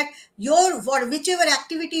mind that whichever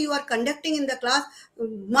activity you are conducting in the class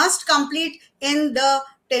must complete in the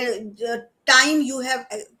time you have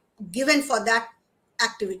given for that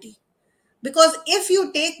activity. Because if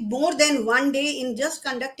you take more than one day in just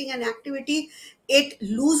conducting an activity, it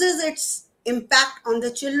loses its impact on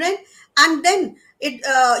the children, and then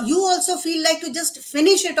you also feel like to just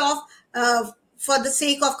finish it off for the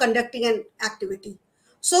sake of conducting an activity.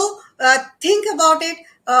 So think about it.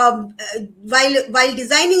 While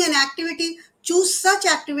designing an activity, choose such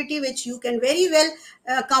activity which you can very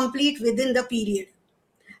well complete within the period.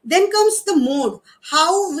 Then comes the mode.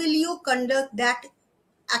 How will you conduct that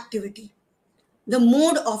activity? The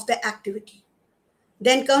mode of the activity.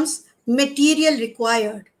 Then comes material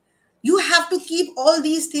required. You have to keep all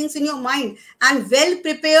these things in your mind and well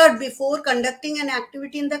prepared before conducting an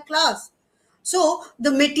activity in the class. So,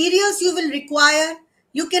 the materials you will require,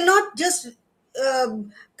 you cannot just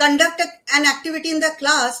conduct an activity in the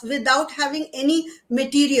class without having any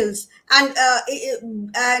materials. And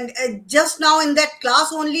just now in that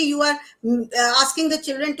class only, you are asking the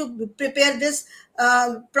children to prepare this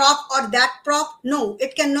prop or that prop. No,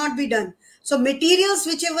 it cannot be done. So materials,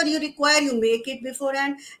 whichever you require, you make it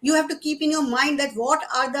beforehand. You have to keep in your mind that what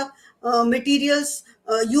are the materials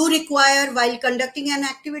you require while conducting an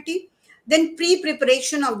activity. Then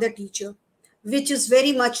pre-preparation of the teacher, which is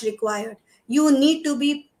very much required. You need to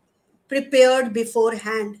be prepared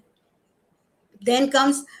beforehand. Then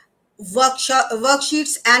comes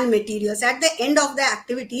worksheets and materials at the end of the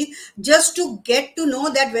activity, just to get to know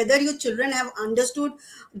that whether your children have understood,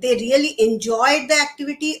 they really enjoyed the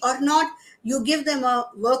activity or not. You give them a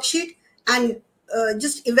worksheet and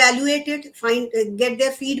just evaluate it, get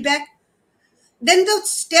their feedback. Then the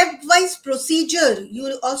stepwise procedure,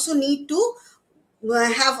 you also need to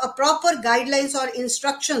have a proper guidelines or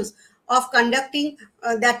instructions of conducting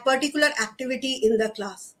that particular activity in the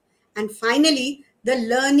class. And finally, the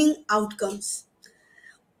learning outcomes.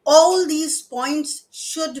 All these points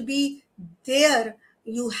should be there.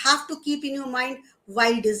 You have to keep in your mind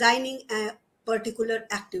while designing a particular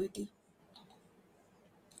activity.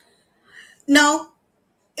 Now,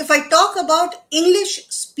 if I talk about English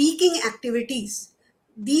speaking activities,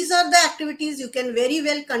 these are the activities you can very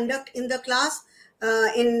well conduct in the class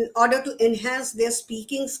in order to enhance their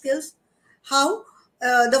speaking skills. How?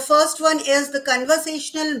 The first one is the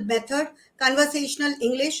conversational method, conversational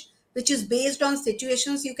English, which is based on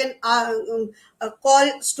situations. You can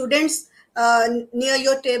call students near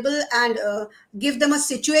your table and give them a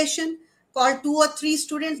situation. Call 2 or 3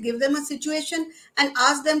 students, give them a situation and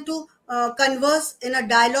ask them to converse in a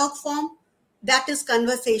dialogue form. That is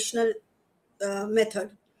conversational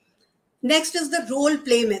method. Next is the role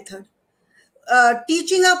play method.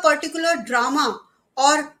 Teaching a particular drama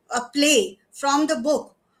or a play from the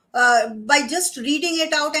book by just reading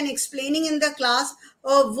it out and explaining in the class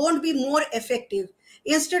won't be more effective.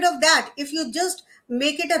 Instead of that, if you just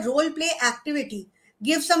make it a role play activity,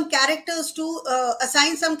 give some characters to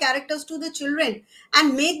assign some characters to the children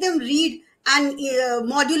and make them read and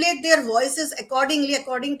modulate their voices accordingly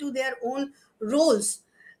according to their own roles.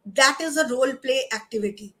 That is a role play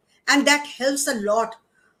activity, and that helps a lot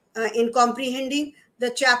in comprehending the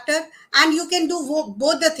chapter. And you can do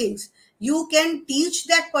both the things. You can teach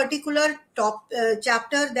that particular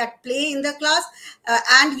chapter, that play in the class,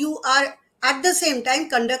 and you are at the same time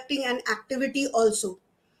conducting an activity also.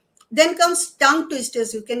 Then comes tongue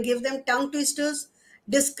twisters. You can give them tongue twisters,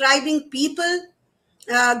 describing people,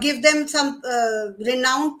 give them some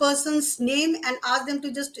renowned person's name and ask them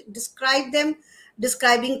to just describe them,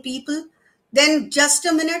 describing people. Then just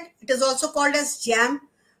a minute, it is also called as jam,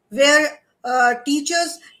 where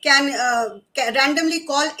teachers can randomly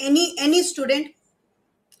call any student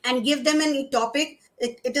and give them any topic.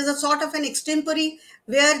 It is a sort of an extempore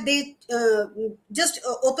where they just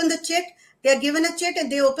open the chat. They are given a chat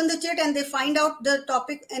and they open the chat and they find out the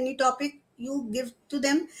topic, any topic you give to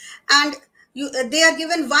them, and they are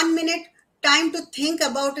given 1 minute time to think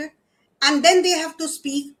about it, and then they have to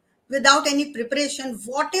speak without any preparation.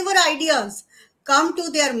 Whatever ideas come to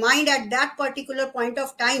their mind at that particular point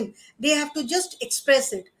of time, they have to just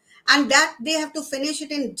express it, and that they have to finish it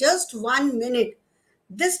in just 1 minute.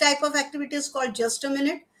 This type of activity is called just a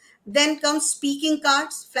minute. Then comes speaking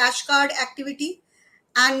cards, flashcard activity,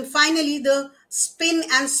 and finally the spin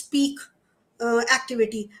and speak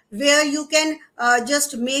activity, where you can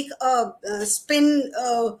just make a spin.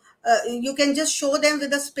 You can just show them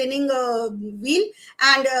with a spinning wheel,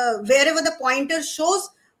 and wherever the pointer shows,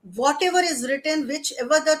 whatever is written,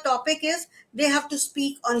 whichever the topic is, they have to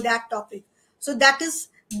speak on that topic. So that is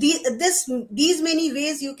these many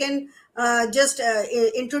ways you can just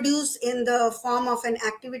introduce in the form of an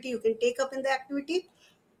activity. You can take up in the activity.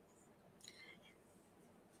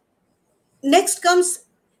 Next comes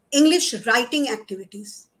English writing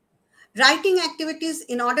activities. Writing activities,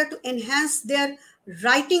 in order to enhance their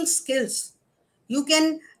writing skills, you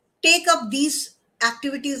can take up these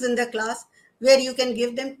activities in the class, where you can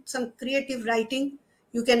give them some creative writing.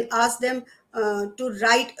 You can ask them to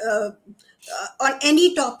write on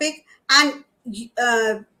any topic and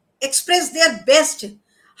uh, express their best,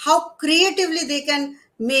 how creatively they can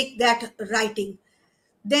make that writing.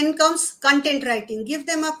 Then comes content writing. Give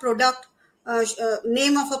them a product,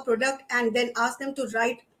 name of a product, and then ask them to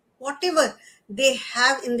write whatever they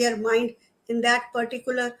have in their mind in that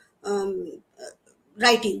particular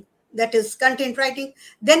writing. That is content writing.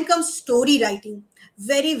 Then comes story writing.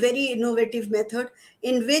 Very, very innovative method,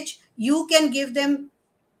 in which you can give them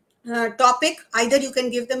topic. Either you can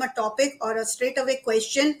give them a topic or a straight away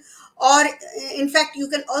question, or in fact you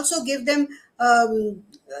can also give them a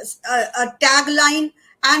tagline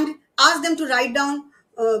and ask them to write down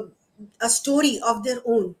a story of their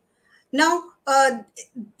own. Now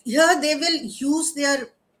here they will use their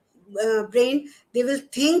brain, they will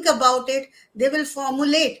think about it, they will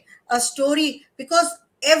formulate a story, because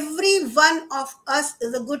every one of us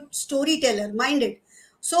is a good storyteller minded.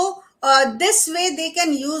 So this way they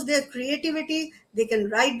can use their creativity, they can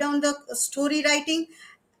write down the story writing.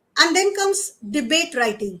 And then comes debate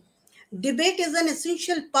writing. Debate is an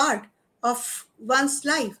essential part of one's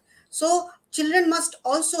life. So children must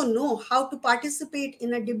also know how to participate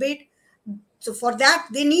in a debate. So for that,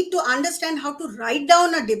 they need to understand how to write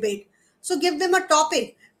down a debate. So give them a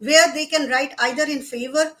topic where they can write either in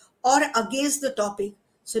favor or against the topic.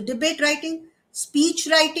 So debate writing, speech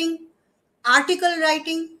writing, article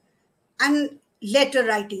writing, and letter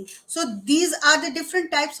writing. So these are the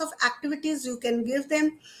different types of activities you can give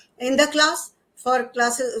them in the class, for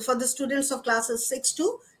classes, for the students of classes 6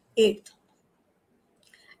 to 8.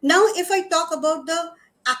 Now, if I talk about the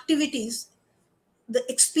activities, the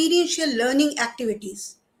experiential learning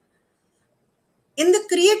activities, in the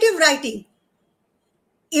creative writing,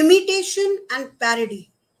 imitation and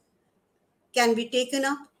parody can be taken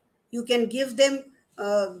up. You can give them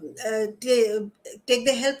take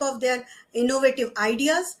the help of their innovative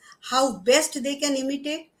ideas, how best they can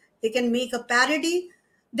imitate. They can make a parody.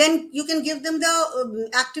 Then you can give them the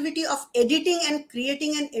activity of editing and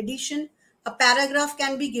creating an edition. A paragraph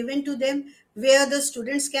can be given to them, where the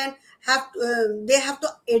students can have they have to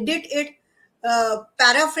edit it,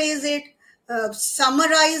 paraphrase it,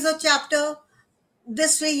 summarize a chapter.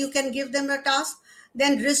 This way you can give them a task.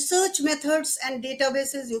 Then research methods and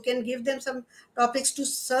databases, you can give them some topics to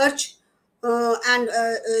search and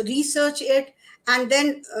research it, and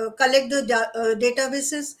then collect the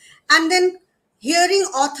databases, and then hearing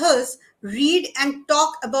authors read and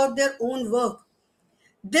talk about their own work.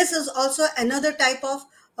 This is also another type of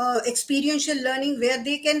experiential learning, where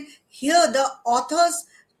they can hear the authors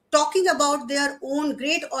talking about their own,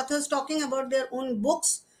 great authors talking about their own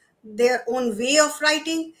books, their own way of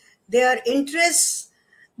writing. their interests.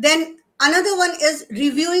 Then another one is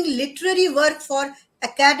reviewing literary work for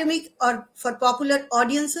academic or for popular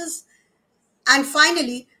audiences. And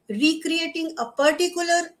finally, recreating a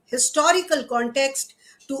particular historical context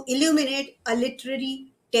to illuminate a literary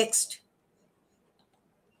text.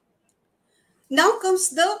 Now comes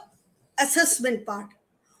the assessment part.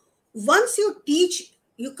 Once you teach,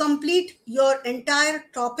 you complete your entire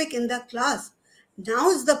topic in the class. Now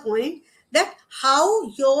is the point that how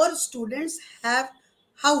your students have,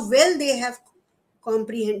 how well they have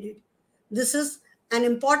comprehended. This is an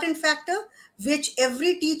important factor which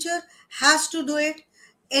every teacher has to do it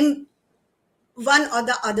in one or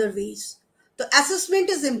the other ways. The assessment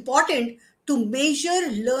is important to measure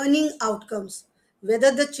learning outcomes,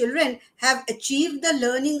 whether the children have achieved the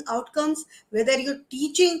learning outcomes, whether your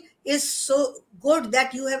teaching is so good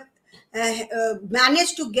that you have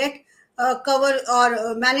managed to get cover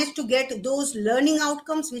or managed to get those learning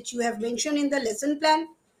outcomes which you have mentioned in the lesson plan.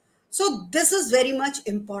 So this is very much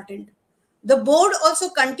important. The board also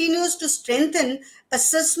continues to strengthen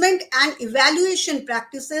assessment and evaluation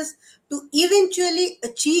practices to eventually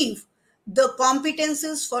achieve the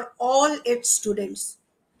competences for all its students.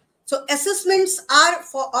 So assessments are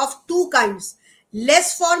of two kinds,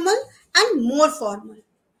 less formal and more formal.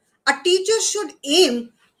 A teacher should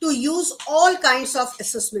aim to use all kinds of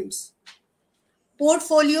assessments.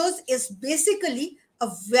 Portfolios is basically a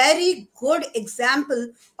very good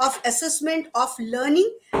example of assessment of learning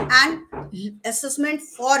and assessment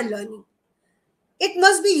for learning. It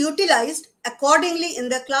must be utilized accordingly in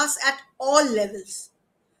the class at all levels.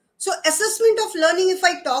 So assessment of learning, if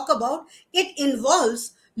I talk about, it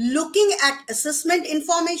involves looking at assessment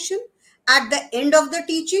information at the end of the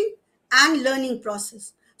teaching and learning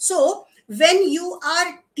process. So when you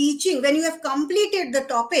are teaching, when you have completed the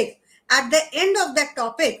topic, at the end of that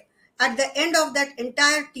topic, at the end of that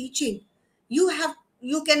entire teaching, you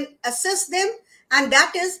can assess them, and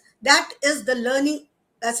that is the learning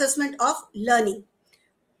assessment of learning.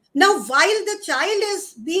 Now, while the child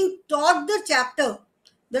is being taught the chapter,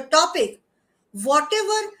 the topic,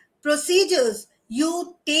 whatever procedures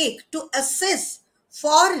you take to assess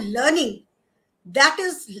for learning, that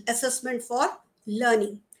is assessment for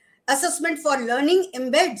learning. Assessment for learning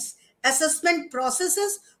embeds assessment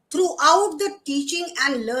processes throughout the teaching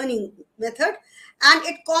and learning method, and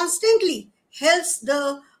it constantly helps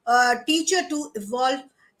the teacher to evolve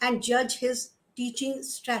and judge his teaching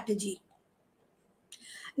strategy.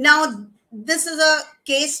 Now, this is a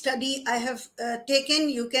case study I have taken.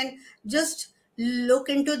 You can just look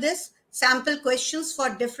into this sample questions for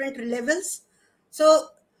different levels. So,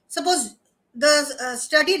 suppose the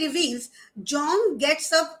study reveals John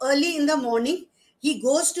gets up early in the morning. He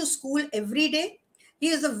goes to school every day. He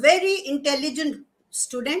is a very intelligent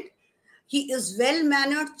student. He is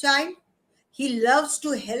well-mannered child. He loves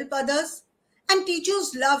to help others, and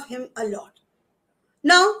teachers love him a lot.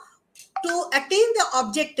 Now, to attain the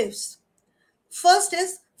objectives, first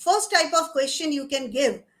type of question you can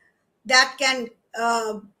give that can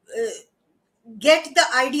get the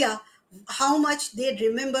idea how much they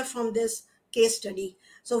remember from this case study.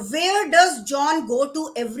 So where does John go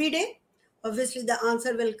to every day? Obviously the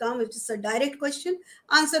answer will come. If it's a direct question,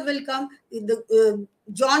 answer will come.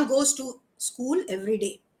 John goes to school every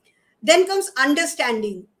day. Then comes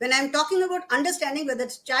understanding. When I'm talking about understanding, whether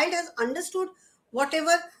the child has understood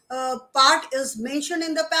whatever part is mentioned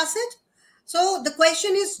in the passage. So the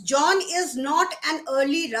question is, John is not an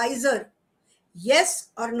early riser. Yes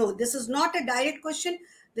or no? This is not a direct question.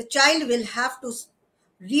 The child will have to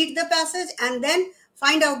read the passage and then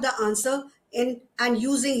find out the answer and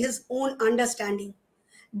using his own understanding.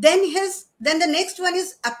 Then the next one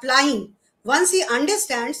is applying. Once he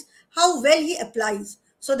understands, how well he applies.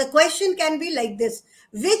 So the question can be like this: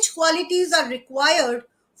 which qualities are required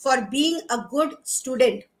for being a good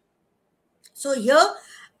student? So here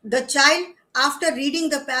the child, after reading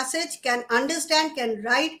the passage, can understand, can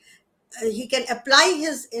write, he can apply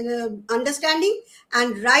his understanding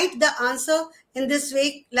and write the answer in this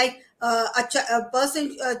way. Like a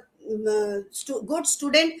person, good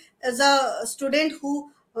student is a student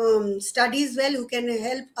who studies well, who can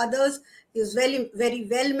help others, is very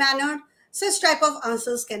well mannered. Such type of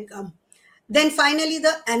answers can come. Then finally,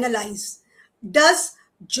 the analyze. Does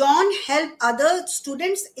John help other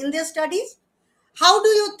students in their studies? How do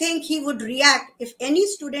you think he would react if any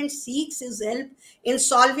student seeks his help in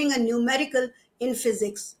solving a numerical in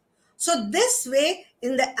physics? So this way,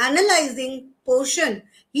 in the analyzing portion,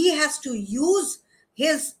 he has to use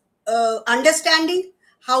his understanding,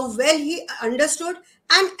 how well he understood,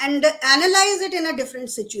 and analyze it in a different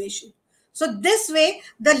situation. So this way,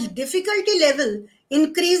 the difficulty level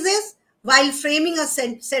increases while framing a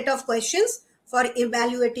set of questions for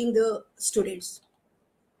evaluating the students.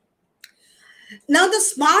 Now, the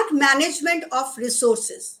smart management of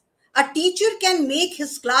resources. A teacher can make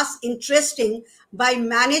his class interesting by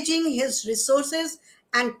managing his resources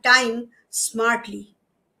and time smartly.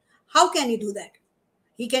 How can he do that?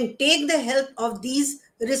 He can take the help of these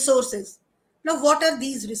resources. Now, what are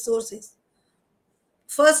these resources?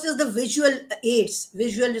 First is the visual aids,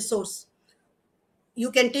 visual resource. You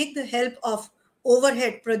can take the help of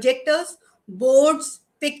overhead projectors, boards,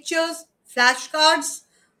 pictures, flashcards,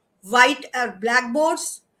 white or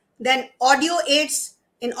blackboards. Then audio aids.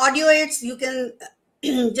 In audio aids, you can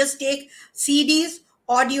just take CDs,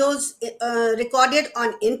 audios recorded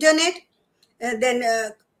on internet,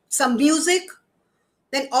 then some music,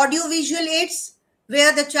 then audio visual aids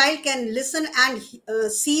where the child can listen and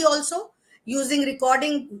see also using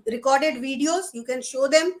recorded videos. You can show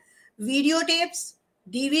them videotapes,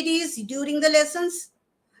 DVDs during the lessons.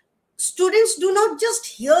 Students do not just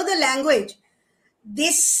hear the language, they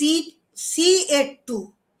see it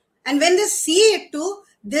too. And when they see it too,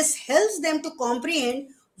 this helps them to comprehend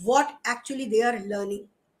what actually they are learning.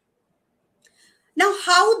 Now,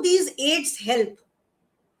 how these aids help?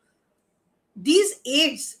 These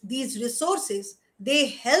aids, these resources, they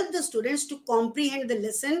help the students to comprehend the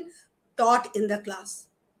lesson taught in the class.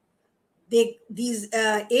 These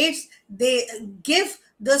aids, they give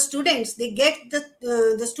the students,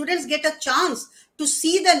 the students get a chance to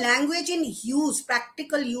see the language in use,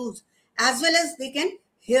 practical use, as well as they can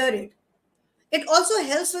hear it. It also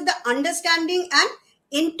helps with the understanding and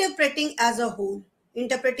interpreting as a whole,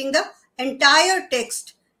 interpreting the entire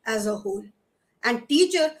text as a whole. And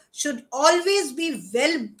teacher should always be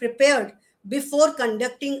well prepared before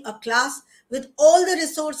conducting a class with all the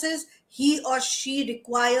resources he or she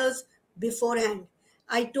requires beforehand.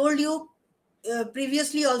 I told you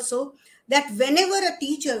previously also that whenever a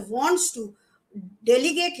teacher wants to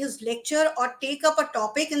delegate his lecture or take up a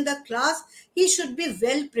topic in the class, he should be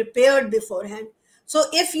well prepared beforehand. So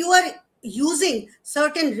if you are using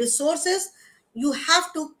certain resources, you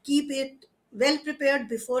have to keep it well prepared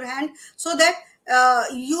beforehand so that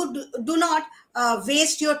you do not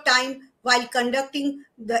waste your time while conducting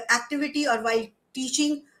the activity or while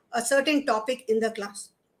teaching a certain topic in the class.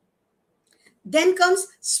 Then comes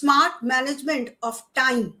smart management of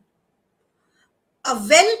time. A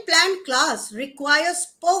well-planned class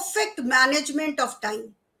requires perfect management of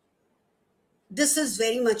time. This is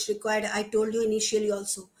very much required. I told you initially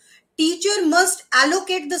also. Teacher must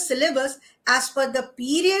allocate the syllabus as per the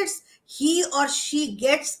periods he or she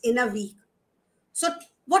gets in a week. So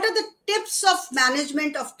what are the tips of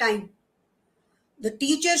management of time? The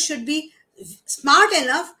teacher should be smart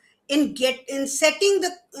enough in setting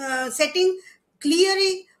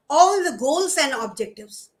clearly all the goals and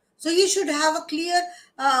objectives. So you should have a clear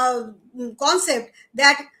concept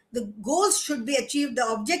that the goals should be achieved, the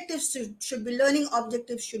objectives should be learning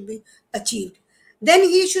objectives should be achieved. Then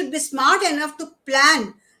he should be smart enough to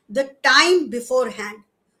plan the time beforehand.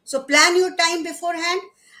 So plan your time beforehand,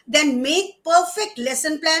 then make perfect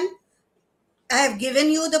lesson plan. I have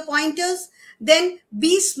given you the pointers. Then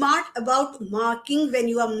be smart about marking. When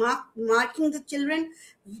you are marking the children,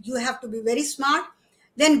 you have to be very smart.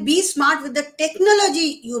 Then be smart with the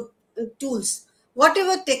technology tools.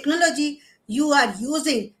 Whatever technology you are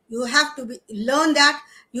using, you have to learn that.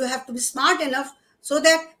 You have to be smart enough so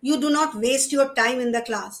that you do not waste your time in the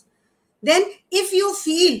class. Then if you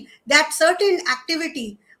feel that certain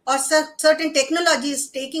activity or certain technology is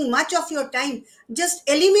taking much of your time, just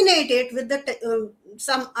eliminate it with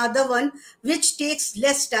some other one which takes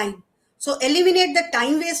less time. So eliminate the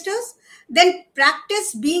time wasters. Then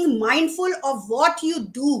practice being mindful of what you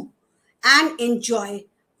do and enjoy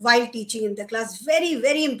while teaching in the class. Very,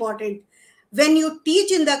 very important. When you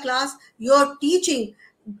teach in the class, your teaching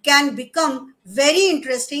can become very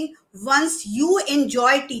interesting once you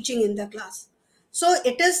enjoy teaching in the class. So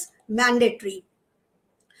it is mandatory.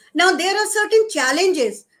 Now, there are certain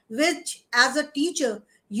challenges which, as a teacher,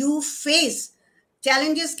 you face.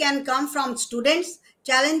 Challenges can come from students,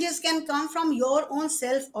 challenges can come from your own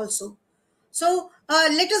self also. So,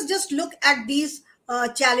 let us just look at these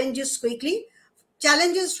challenges quickly.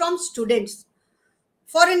 Challenges from students.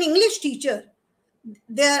 For an English teacher,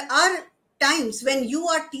 there are times when you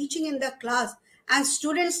are teaching in the class and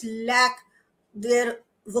students lack their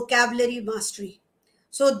vocabulary mastery.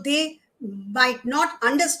 So they might not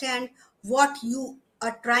understand what you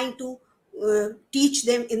are trying to teach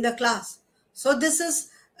them in the class. So this is,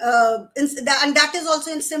 and that is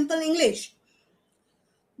also in simple English.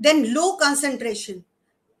 Then low concentration.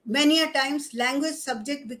 Many a times language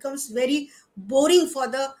subject becomes very boring for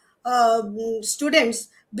the students,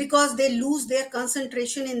 because they lose their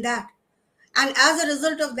concentration in that, and as a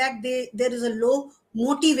result of that, there is a low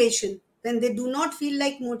motivation. When they do not feel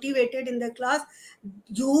like motivated in the class,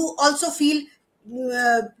 you also feel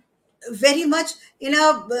uh, very much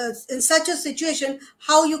in such a situation.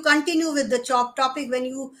 How you continue with the topic when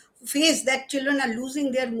you face that children are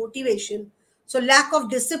losing their motivation? So lack of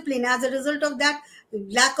discipline, as a result of that,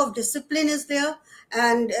 lack of discipline is there,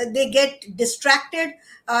 and they get distracted,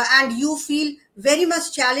 and you feel very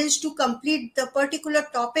much challenged to complete the particular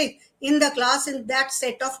topic in the class in that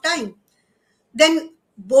set of time. Then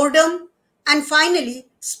boredom, and finally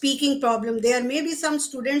speaking problem. There may be some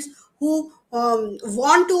students who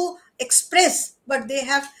want to express, but they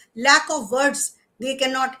have lack of words, they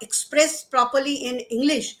cannot express properly in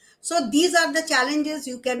English. So these are the challenges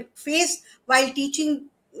you can face while teaching,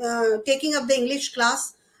 taking up the English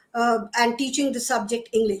class, and teaching the subject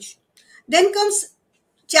English. Then comes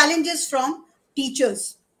challenges from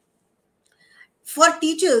teachers. For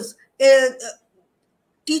teachers,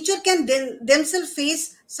 teacher can themselves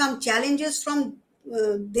face some challenges from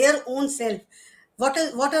their own self. What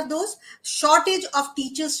are those? Shortage of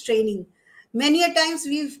teachers training. Many a times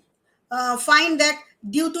we find that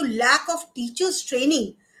due to lack of teachers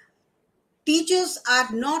training, teachers are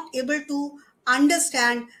not able to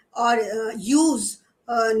understand or use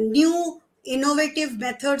new innovative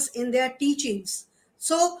methods in their teachings.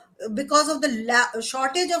 So because of the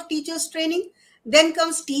shortage of teachers training, then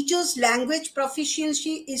comes teachers language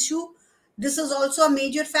proficiency issue. This is also a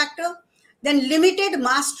major factor. Then limited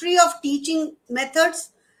mastery of teaching methods.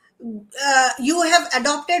 You have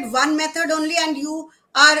adopted one method only, and you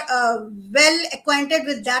are well acquainted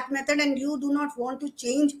with that method, and you do not want to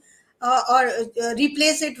change or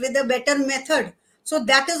replace it with a better method. So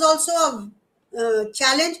that is also a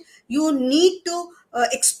challenge. You need to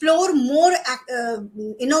explore more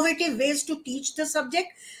innovative ways to teach the subject.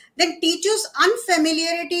 Then teachers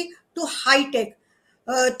unfamiliarity to high tech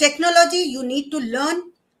technology. You need to learn.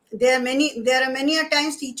 There are many a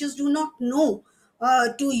times teachers do not know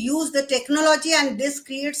to use the technology, and this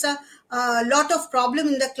creates a lot of problem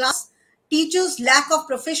in the class. Teachers lack of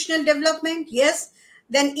professional development, yes.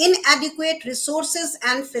 Then inadequate resources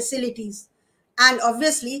and facilities, and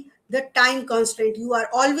obviously the time constraint. You are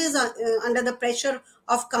always under the pressure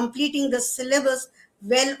of completing the syllabus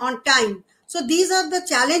well on time. So these are the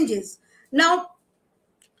challenges. Now,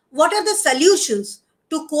 what are the solutions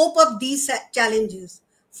to cope up these challenges?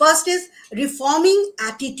 First is reforming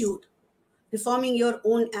attitude, reforming your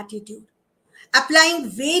own attitude, applying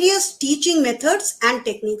various teaching methods and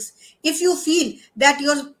techniques. If you feel that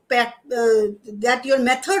your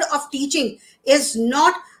method of teaching is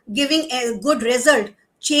not giving a good result,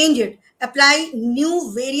 change it, apply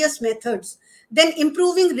new various methods. Then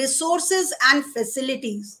improving resources and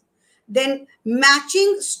facilities, then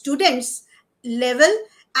matching students level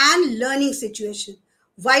and learning situation.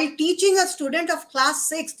 While teaching a student of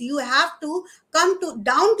class 6th, you have to come to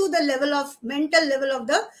down to the level of mental level of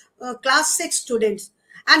the class 6 students,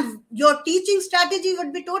 and your teaching strategy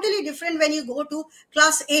would be totally different when you go to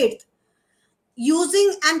class 8th.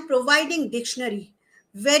 Using and providing dictionary,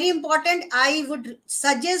 very important. I would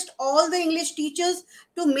suggest all the English teachers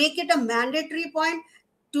to make it a mandatory point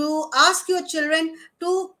to ask your children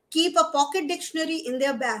to keep a pocket dictionary in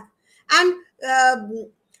their bag. And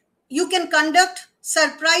you can conduct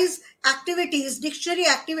surprise activities, dictionary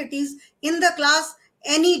activities in the class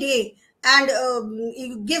any day, and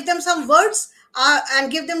you give them some words,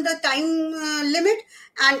 and give them the time limit,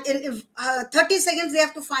 and in 30 seconds they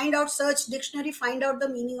have to find out, search dictionary, find out the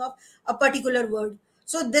meaning of a particular word.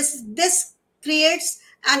 So this creates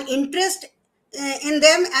an interest in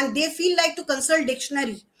them, and they feel like to consult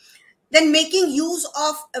dictionary. Then making use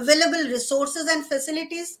of available resources and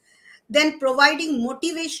facilities, then providing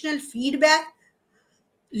motivational feedback,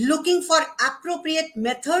 looking for appropriate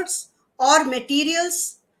methods or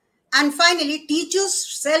materials, and finally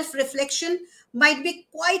teachers self reflection might be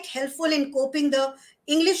quite helpful in coping the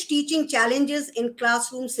English teaching challenges in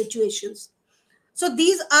classroom situations. So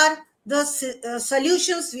these are the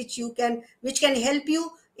solutions which can help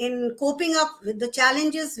you in coping up with the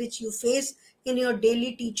challenges which you face in your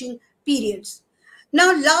daily teaching periods.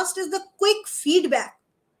 Now last is the quick feedback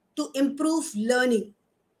to improve learning.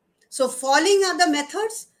 So following are the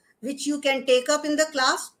methods which you can take up in the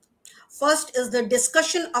class. First is the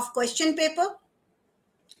discussion of question paper,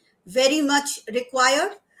 very much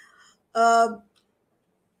required. Uh,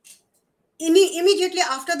 Immediately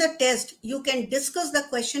after the test, you can discuss the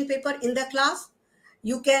question paper in the class.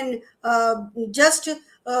 You can just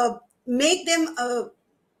make them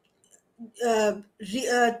tell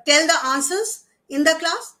the answers in the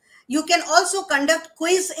class. You can also conduct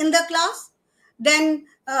quiz in the class. Then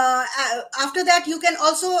after that, you can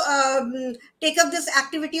also take up this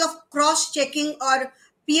activity of cross checking or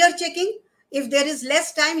peer checking. If there is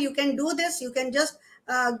less time, you can do this. You can just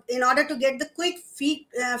in order to get the quick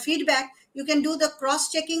feedback, you can do the cross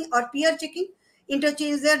checking or peer checking,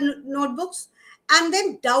 interchange their notebooks. And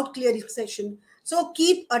then doubt clearing session. So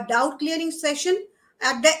keep a doubt clearing session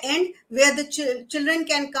at the end where the children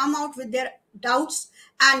can come out with their doubts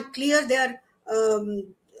and clear their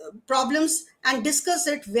problems and discuss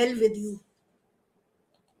it well with you.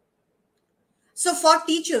 So for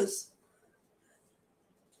teachers,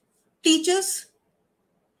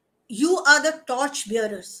 you are the torch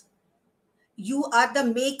bearers. You are the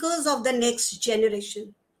makers of the next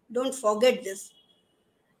generation. Don't forget this.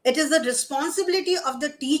 It is the responsibility of the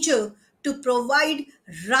teacher to provide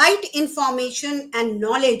right information and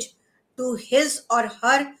knowledge to his or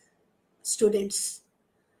her students.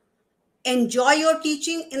 Enjoy your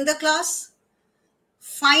teaching in the class.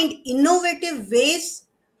 Find innovative ways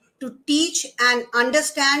to teach and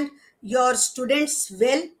understand your students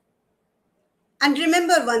well. And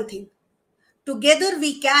remember one thing, together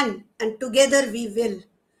we can and together we will.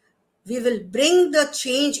 We will bring the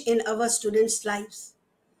change in our students' lives.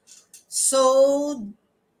 So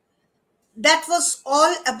that was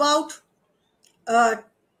all about uh,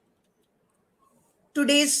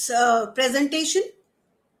 today's presentation.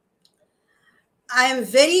 I am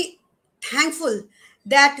very thankful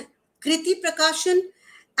that Kriti Prakashan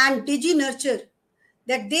and Digi Nurture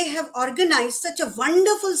that they have organized such a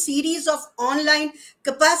wonderful series of online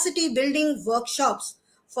capacity building workshops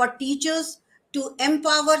for teachers to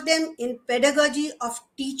empower them in pedagogy of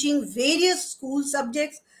teaching various school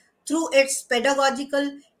subjects through its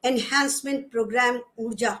pedagogical enhancement program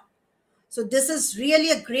Urja. So this is really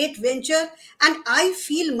a great venture, and I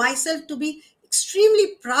feel myself to be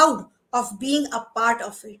extremely proud of being a part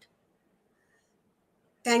of it.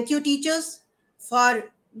 Thank you, teachers,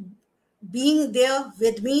 for being there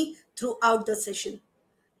with me throughout the session.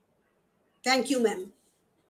 Thank you, ma'am.